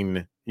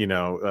between,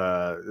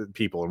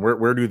 people, and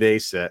where do they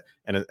sit,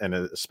 and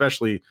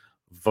especially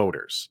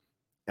voters.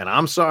 And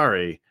I'm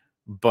sorry,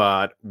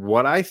 but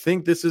what I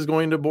think this is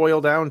going to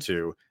boil down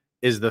to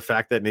is the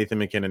fact that Nathan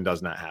McKinnon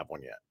does not have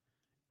one yet.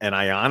 And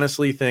I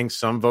honestly think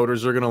some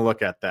voters are going to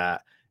look at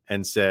that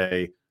and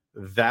say,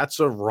 that's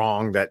a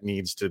wrong that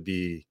needs to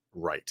be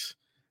right,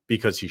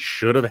 because he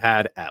should have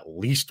had at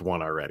least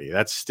one already.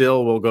 That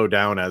still will go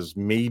down as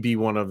maybe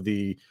one of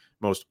the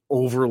most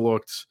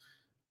overlooked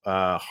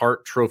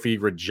Hart Trophy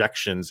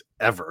rejections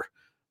ever,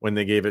 when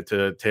they gave it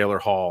to Taylor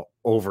Hall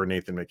over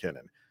Nathan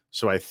McKinnon.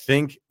 So I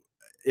think,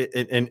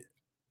 and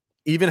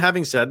even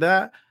having said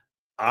that,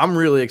 I'm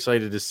really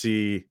excited to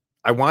see.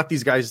 I want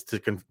these guys to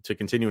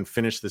continue and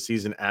finish the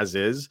season as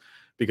is,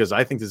 because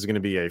I think this is going to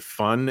be a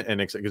fun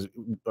and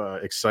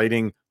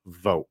exciting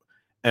vote,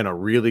 and a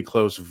really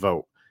close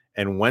vote.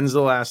 And when's the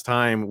last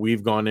time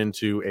we've gone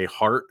into a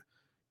Hart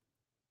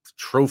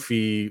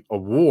Trophy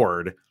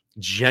award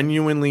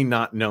genuinely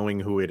not knowing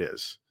who it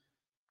is?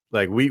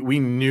 Like we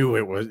knew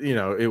it was,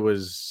 it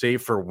was,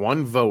 save for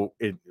one vote,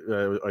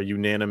 a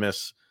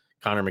unanimous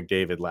Connor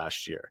McDavid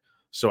last year.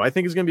 So I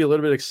think it's going to be a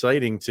little bit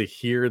exciting to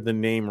hear the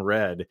name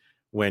read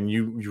when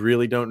you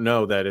really don't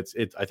know that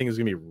I think it's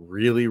going to be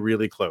really,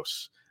 really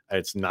close.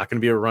 It's not going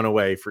to be a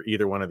runaway for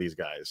either one of these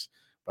guys.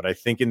 But I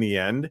think in the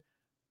end,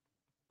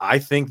 I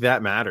think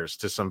that matters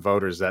to some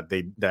voters, that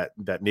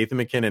that Nathan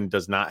McKinnon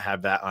does not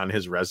have that on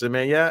his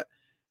resume yet.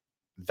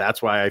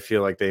 That's why I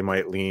feel like they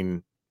might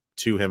lean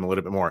to him a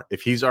little bit more.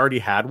 If he's already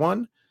had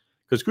one,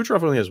 because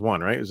Kucherov only has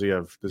one, right? Does he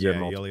have he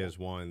only has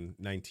one,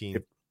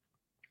 19.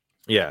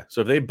 Yeah.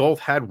 So if they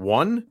both had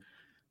one,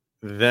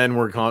 then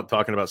we're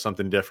talking about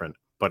something different.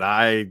 But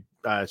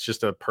it's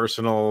just a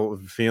personal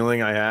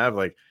feeling I have.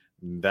 Like,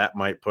 that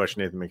might push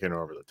Nathan MacKinnon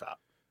over the top.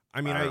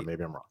 I mean,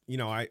 maybe I'm wrong. You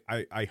know,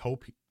 I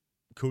hope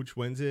Cooch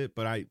wins it,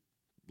 but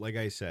like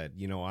I said,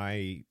 you know,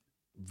 I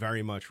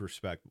very much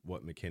respect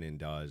what MacKinnon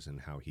does and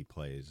how he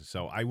plays.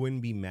 So I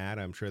wouldn't be mad.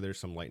 I'm sure there's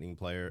some Lightning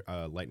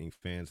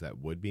fans that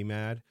would be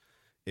mad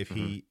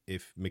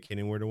if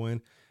MacKinnon were to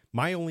win.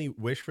 My only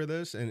wish for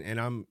this, and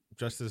I'm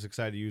just as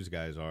excited as you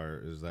guys are,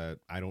 is that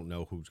I don't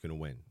know who's going to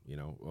win, you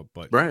know.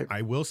 But right.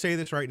 I will say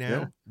this right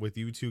now with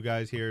you two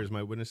guys here as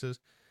my witnesses.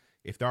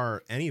 If there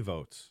are any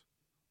votes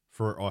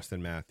for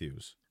Austin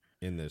Matthews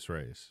in this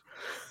race,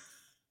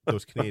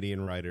 those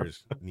Canadian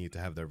writers need to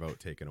have their vote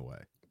taken away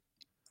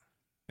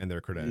and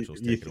their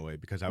credentials taken away,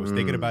 because I was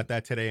thinking about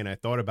that today, and I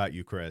thought about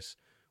you, Chris,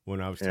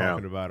 when I was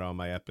talking about on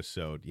my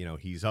episode. You know,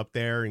 he's up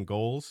there in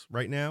goals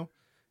right now,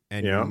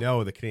 and you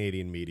know the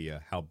Canadian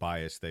media, how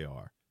biased they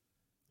are.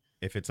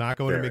 If it's not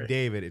going to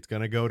McDavid, it's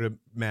going to go to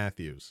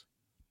Matthews.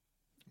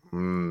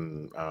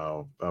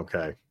 Oh,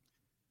 okay.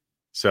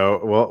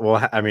 So,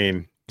 well, I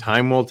mean,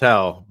 time will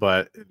tell,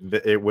 but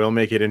it will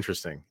make it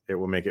interesting. It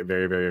will make it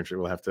very, very interesting.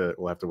 We'll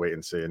have to wait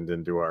and see, and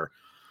then do our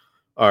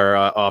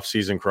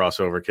off-season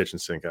crossover kitchen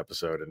sink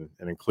episode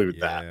and include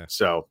that.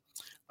 So,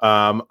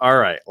 all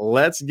right,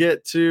 let's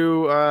get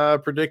to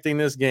predicting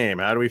this game.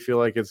 How do we feel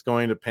like it's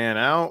going to pan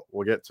out?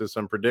 We'll get to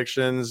some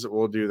predictions.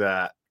 We'll do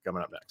that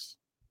coming up next.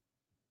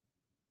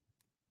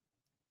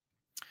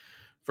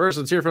 First,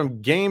 let's hear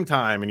from Game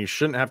Time, and you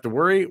shouldn't have to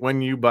worry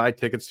when you buy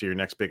tickets to your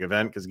next big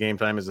event, because Game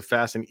Time is a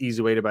fast and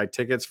easy way to buy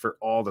tickets for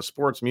all the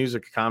sports,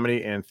 music,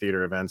 comedy, and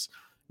theater events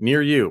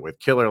near you, with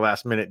killer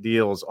last-minute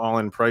deals,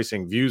 all-in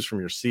pricing, views from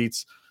your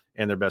seats,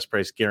 and their best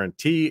price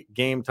guarantee.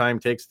 Game Time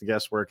takes the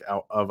guesswork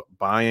out of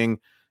buying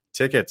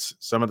tickets.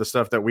 Some of the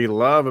stuff that we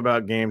love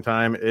about Game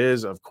Time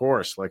is, of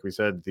course, like we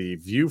said, the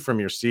view from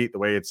your seat, the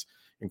way it's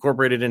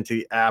incorporated into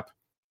the app.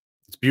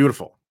 It's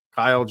beautiful.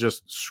 Kyle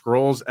just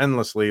scrolls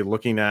endlessly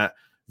looking at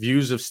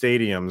views of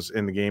stadiums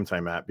in the Game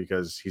Time app,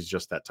 because he's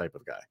just that type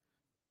of guy.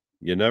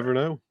 You never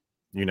know.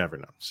 You never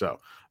know. So,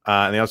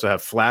 and they also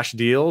have flash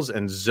deals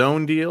and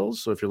zone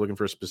deals. So if you're looking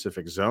for a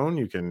specific zone,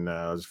 you can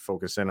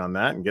focus in on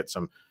that and get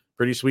some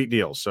pretty sweet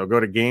deals. So go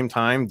to Game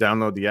Time,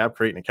 download the app,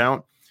 create an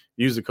account,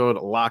 use the code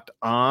Locked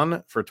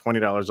On for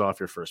 $20 off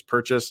your first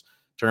purchase.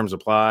 Terms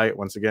apply.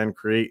 Once again,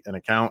 create an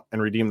account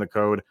and redeem the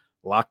code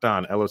Locked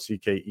On,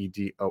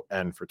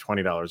 LOCKEDON, for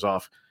 $20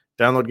 off.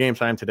 Download Game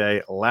Time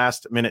today.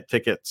 Last minute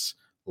tickets,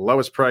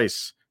 lowest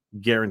price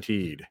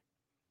guaranteed.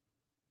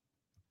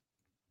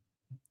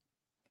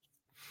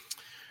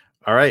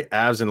 All right,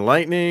 Avs and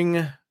Lightning.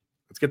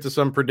 Let's get to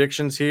some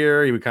predictions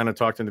here. We kind of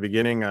talked in the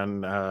beginning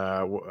on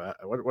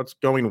what's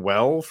going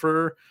well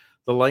for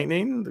the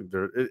Lightning.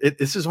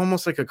 This is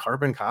almost like a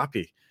carbon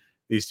copy,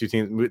 these two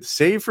teams,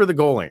 save for the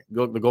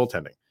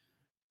goaltending.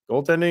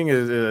 Goaltending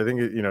is, I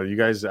think, you know, you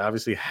guys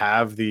obviously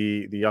have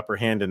the upper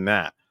hand in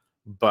that.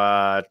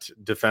 But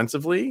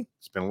defensively,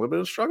 it's been a little bit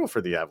of a struggle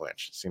for the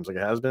Avalanche. It seems like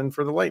it has been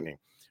for the Lightning.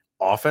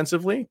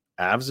 Offensively,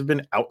 Avs have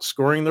been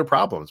outscoring their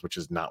problems, which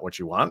is not what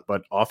you want.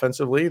 But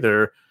offensively,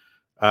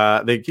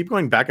 they keep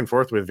going back and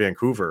forth with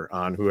Vancouver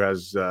on who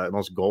has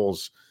most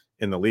goals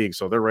in the league.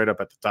 So they're right up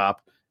at the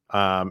top.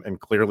 And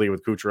clearly,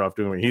 with Kucherov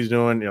doing what he's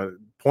doing, you know,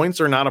 points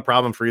are not a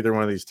problem for either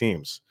one of these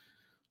teams.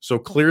 So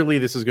clearly,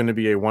 this is going to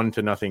be a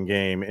 1-0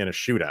 game in a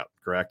shootout.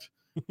 Correct?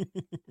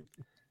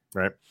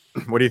 Right.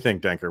 What do you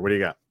think, Denker? What do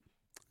you got?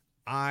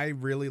 I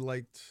really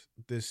liked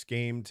this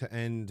game to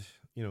end,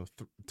 you know,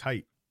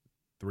 tight,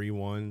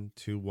 3-1,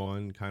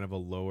 2-1, kind of a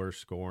lower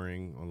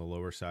scoring on the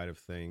lower side of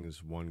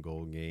things,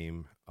 1-goal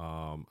game.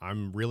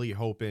 I'm really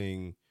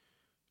hoping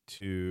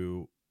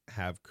to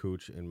have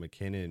Cooch and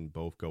MacKinnon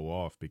both go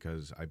off,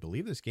 because I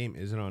believe this game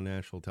isn't on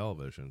national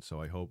television. So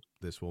I hope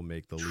this will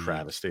make the league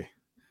travesty.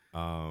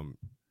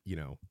 You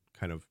know,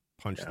 kind of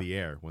punch the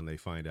air when they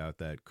find out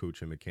that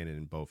Cooch and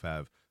MacKinnon both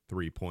have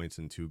 3 points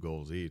and 2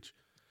 goals each.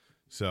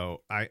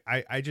 So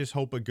I just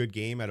hope a good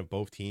game out of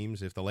both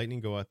teams. If the Lightning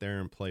go out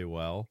there and play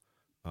well,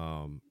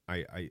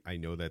 I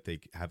know that they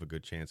have a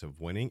good chance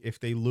of winning. If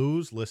they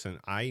lose, listen,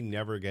 I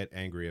never get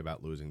angry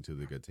about losing to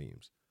the good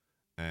teams.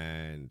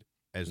 And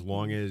as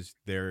long as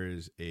there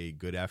is a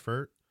good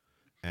effort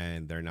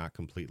and they're not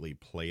completely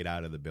played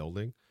out of the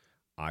building,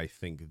 I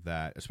think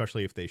that,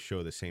 especially if they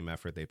show the same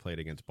effort they played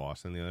against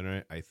Boston the other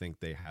night, I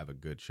think they have a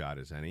good shot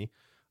as any.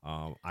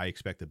 I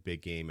expect a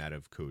big game out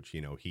of Cooch.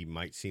 You know, he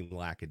might seem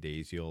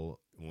lackadaisical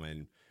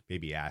when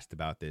maybe asked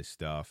about this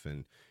stuff.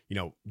 And, you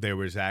know, there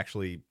was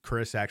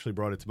Chris actually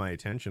brought it to my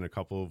attention a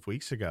couple of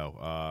weeks ago.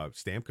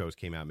 Stamkos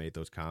came out and made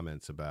those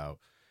comments about,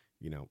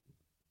 you know,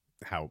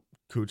 how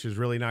Cooch is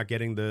really not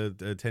getting the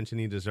attention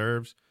he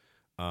deserves.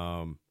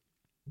 It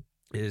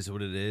is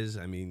what it is.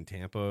 I mean,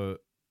 Tampa,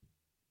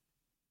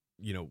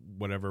 you know,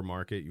 whatever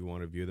market you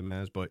want to view them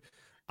as, but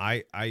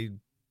I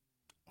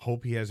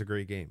hope he has a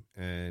great game,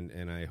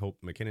 and I hope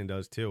MacKinnon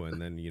does too.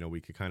 And then, you know, we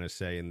could kind of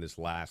say in this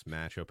last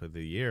matchup of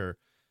the year,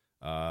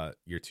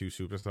 your two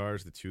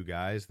superstars, the two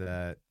guys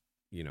that,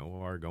 you know,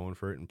 are going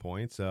for it in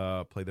points,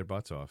 play their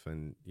butts off,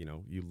 and, you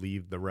know, you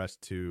leave the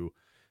rest to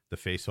the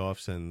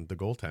face-offs and the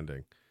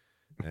goaltending.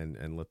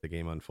 and let the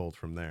game unfold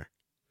from there.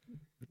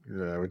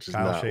 Yeah, which is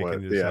Kyle not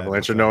what the head.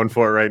 Avalanche are known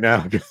for right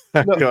now.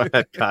 Go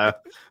ahead, Kyle.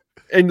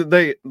 And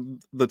the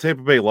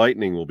Tampa Bay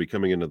Lightning will be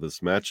coming into this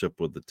matchup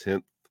with the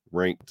 10th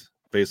ranked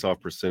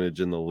faceoff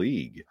percentage in the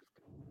league.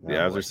 The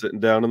Avs are sitting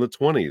down in the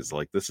 20s.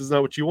 Like, this is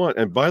not what you want.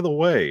 And by the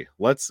way,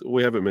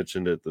 we haven't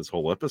mentioned it this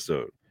whole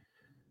episode.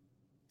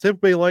 Tampa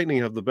Bay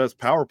Lightning have the best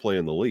power play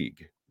in the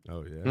league.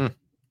 Oh, yeah.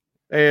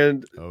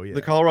 And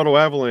the Colorado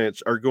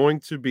Avalanche are going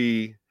to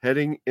be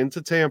heading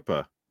into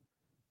Tampa.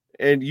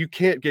 And you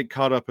can't get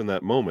caught up in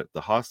that moment.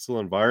 The hostile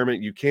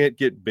environment, you can't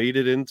get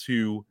baited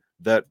into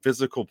that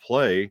physical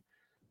play,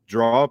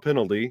 draw a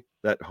penalty,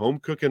 that home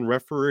cooking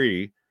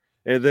referee,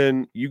 and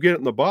then you get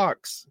in the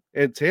box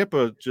and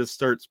Tampa just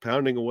starts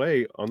pounding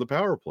away on the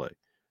power play.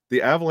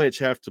 The Avalanche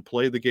have to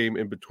play the game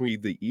in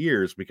between the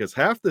ears because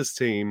half this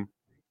team,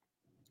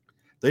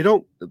 they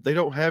don't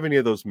have any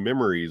of those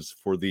memories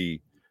for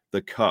the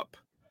cup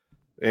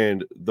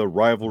and the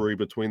rivalry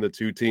between the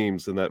two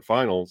teams in that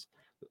finals.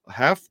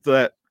 Half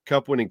that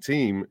cup winning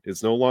team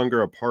is no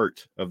longer a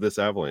part of this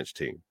Avalanche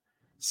team.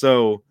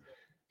 So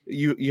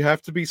you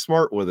have to be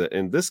smart with it.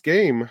 And this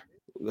game,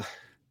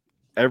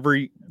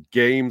 every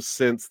game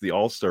since the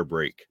All-Star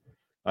break,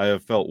 I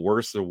have felt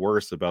worse and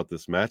worse about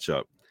this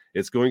matchup.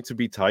 It's going to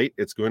be tight.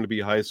 It's going to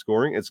be high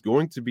scoring. It's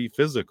going to be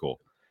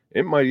physical.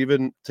 It might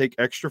even take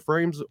extra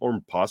frames or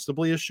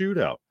possibly a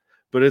shootout,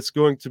 but it's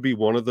going to be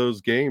one of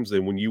those games.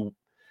 And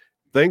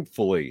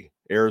thankfully,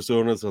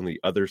 Arizona's on the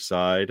other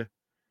side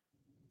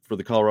for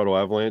the Colorado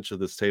Avalanche of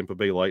this Tampa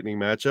Bay Lightning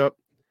matchup,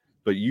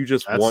 but you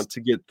just want to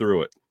get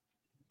through it.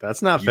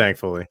 That's not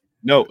thankfully.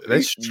 No,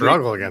 they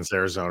struggle against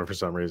Arizona for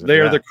some reason. They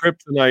are the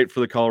kryptonite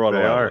for the Colorado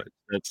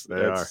Avalanche.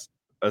 They are.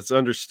 That's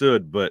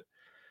understood, but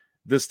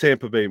this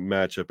Tampa Bay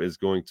matchup is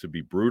going to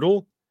be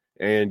brutal,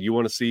 and you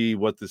want to see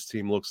what this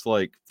team looks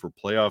like for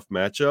playoff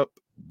matchup.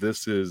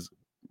 This is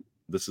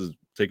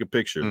take a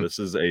picture. This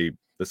is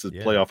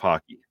playoff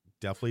hockey.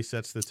 Definitely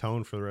sets the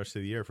tone for the rest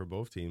of the year for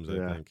both teams,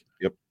 I think.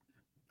 Yep.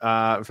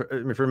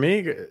 For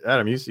me,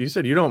 Adam, you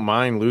said you don't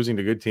mind losing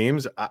to good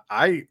teams.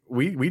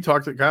 We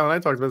talked to Kyle and I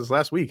talked about this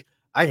last week.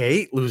 I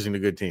hate losing to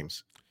good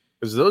teams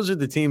because those are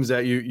the teams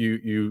that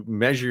you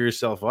measure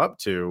yourself up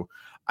to.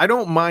 I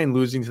don't mind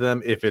losing to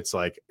them if it's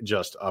like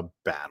just a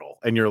battle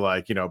and you're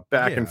like,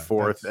 back and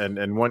forth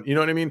and one, you know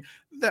what I mean?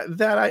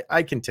 That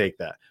I can take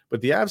that.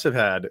 But the Avs have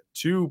had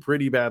two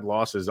pretty bad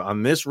losses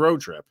on this road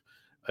trip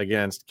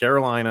against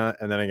Carolina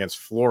and then against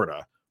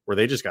Florida, where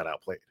they just got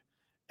outplayed.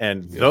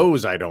 And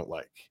those I don't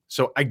like.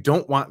 So I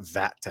don't want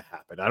that to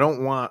happen. I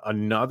don't want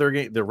another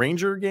game. The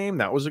Ranger game,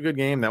 that was a good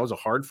game. That was a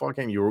hard fought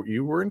game.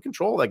 You were in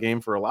control of that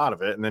game for a lot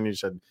of it. And then you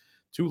said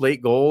 2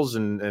 late goals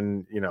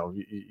and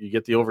you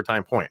get the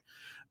overtime point.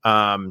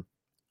 I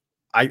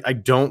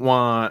don't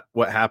want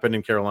what happened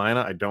in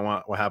Carolina. I don't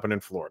want what happened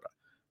in Florida.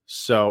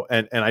 So,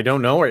 and I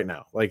don't know right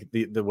now, like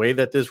the way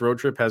that this road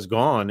trip has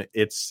gone,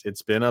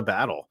 it's been a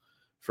battle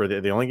for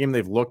the only game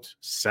they've looked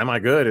semi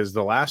good is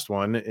the last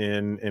one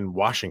in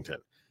Washington.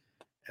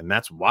 And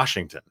that's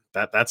Washington.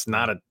 That's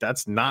not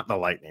the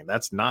Lightning.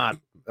 That's not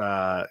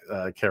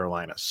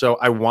Carolina. So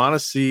I want to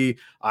see.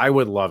 I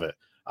would love it.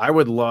 I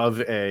would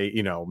love a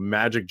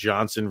Magic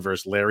Johnson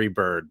versus Larry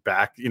Bird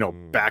back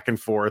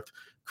and forth,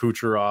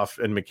 Kucherov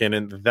and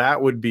McKinnon.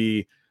 That would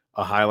be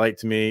a highlight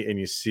to me. And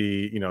you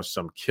see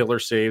some killer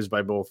saves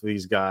by both of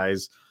these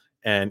guys,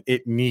 and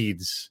it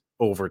needs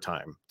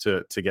overtime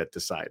to get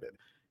decided.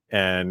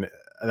 And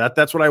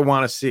that's what I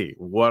want to see.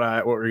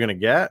 What we're gonna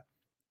get.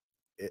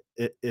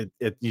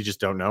 You just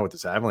don't know with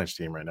this Avalanche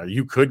team right now.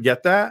 You could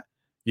get that.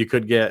 You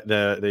could get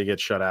they get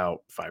shut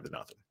out 5-0.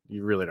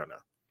 You really don't know.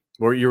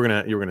 Or you were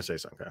gonna say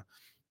something. Okay?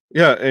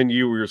 Yeah, and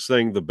you were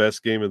saying the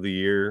best game of the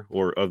year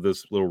or of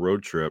this little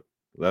road trip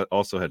that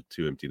also had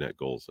 2 empty net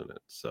goals in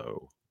it.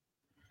 So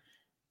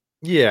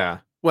yeah,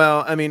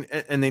 well, I mean,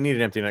 and they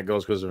needed empty net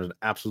goals because there was an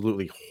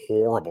absolutely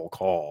horrible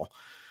call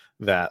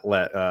that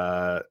let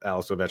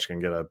Alex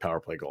Ovechkin get a power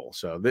play goal.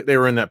 So they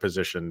were in that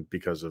position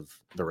because of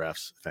the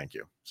refs. Thank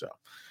you. So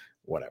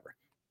whatever.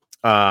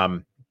 All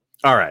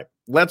right,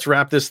 let's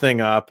wrap this thing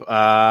up.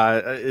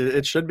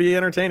 It should be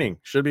entertaining.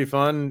 Should be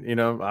fun.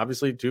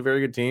 Obviously 2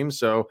 very good teams.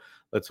 So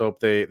let's hope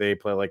they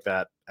play like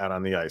that out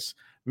on the ice.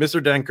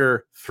 Mr.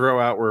 Denker, throw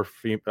out where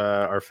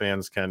our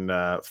fans can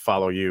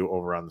follow you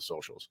over on the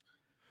socials.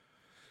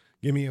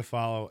 Give me a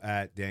follow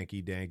at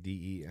DankyDank,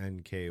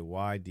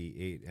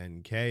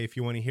 DenkyD8NK. If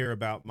you want to hear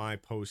about my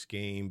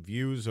post-game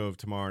views of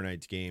tomorrow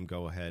night's game,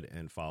 go ahead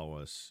and follow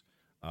us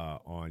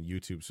on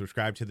YouTube.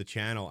 Subscribe to the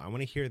channel. I want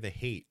to hear the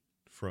hate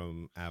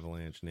from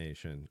Avalanche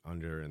Nation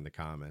under in the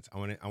comments. I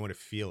want to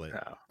feel it.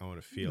 No. I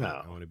want to feel it.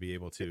 I want to be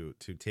able to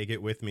take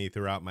it with me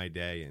throughout my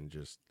day and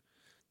just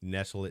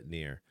nestle it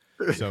near.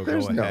 So go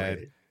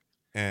ahead.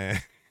 And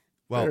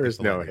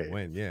there's no hate.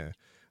 Win, yeah.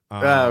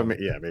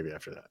 Maybe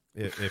after that.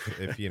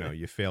 If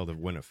you fail to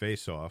win a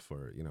face-off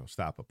or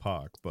stop a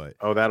puck, but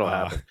that'll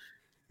happen.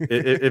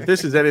 If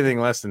this is anything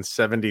less than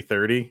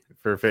 70-30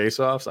 for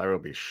face-offs, I will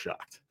be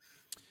shocked.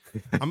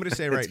 I'm going to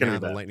say right now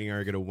the Lightning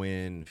are going to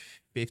win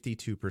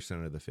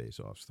 52% of the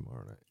face-offs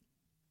tomorrow night.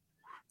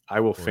 I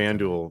will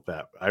FanDuel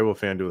that. I will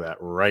FanDuel that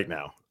right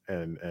now.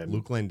 And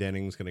Luke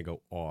Glendening's going to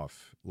go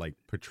off, like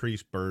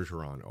Patrice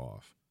Bergeron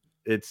off.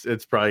 It's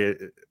probably,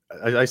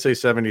 I say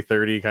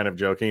 70-30 kind of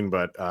joking,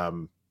 but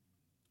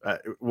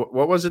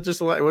what was it?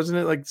 Wasn't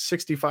it like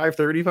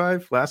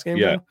 65-35 last game?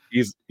 Yeah,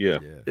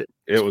 though?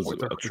 It was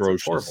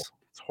atrocious.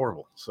 It's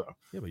horrible. So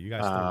yeah, but you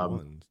guys still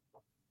won.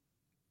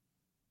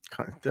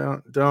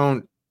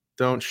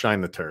 Don't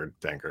shine the turd,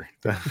 Denker.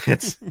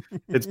 It's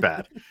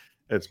bad.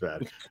 It's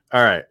bad.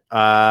 All right.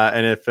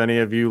 And if any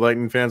of you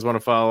Lightning fans want to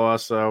follow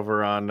us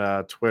over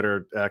on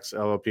Twitter,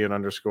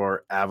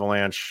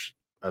 @LOPN_Avalanche,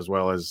 as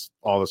well as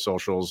all the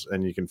socials,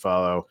 and you can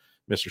follow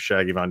Mr.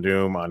 Shaggy Von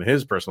Doom on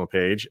his personal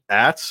page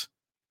at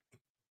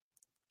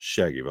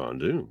Shaggy Von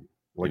Doom.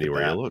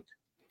 Anywhere you look.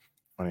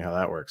 Funny how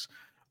that works.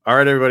 All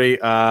right, everybody.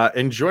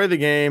 Enjoy the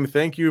game.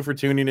 Thank you for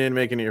tuning in,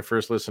 making it your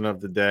first listen of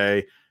the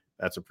day.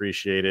 That's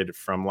appreciated.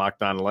 From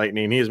Locked On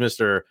Lightning, he is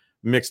Mr.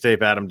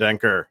 Mixtape Adam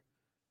Denker.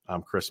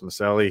 I'm Chris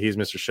Maselli. He's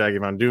Mr. Shaggy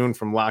Von Doom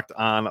from Locked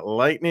On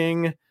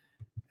Lightning.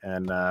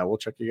 And we'll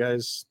check you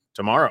guys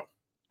tomorrow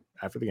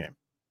after the game.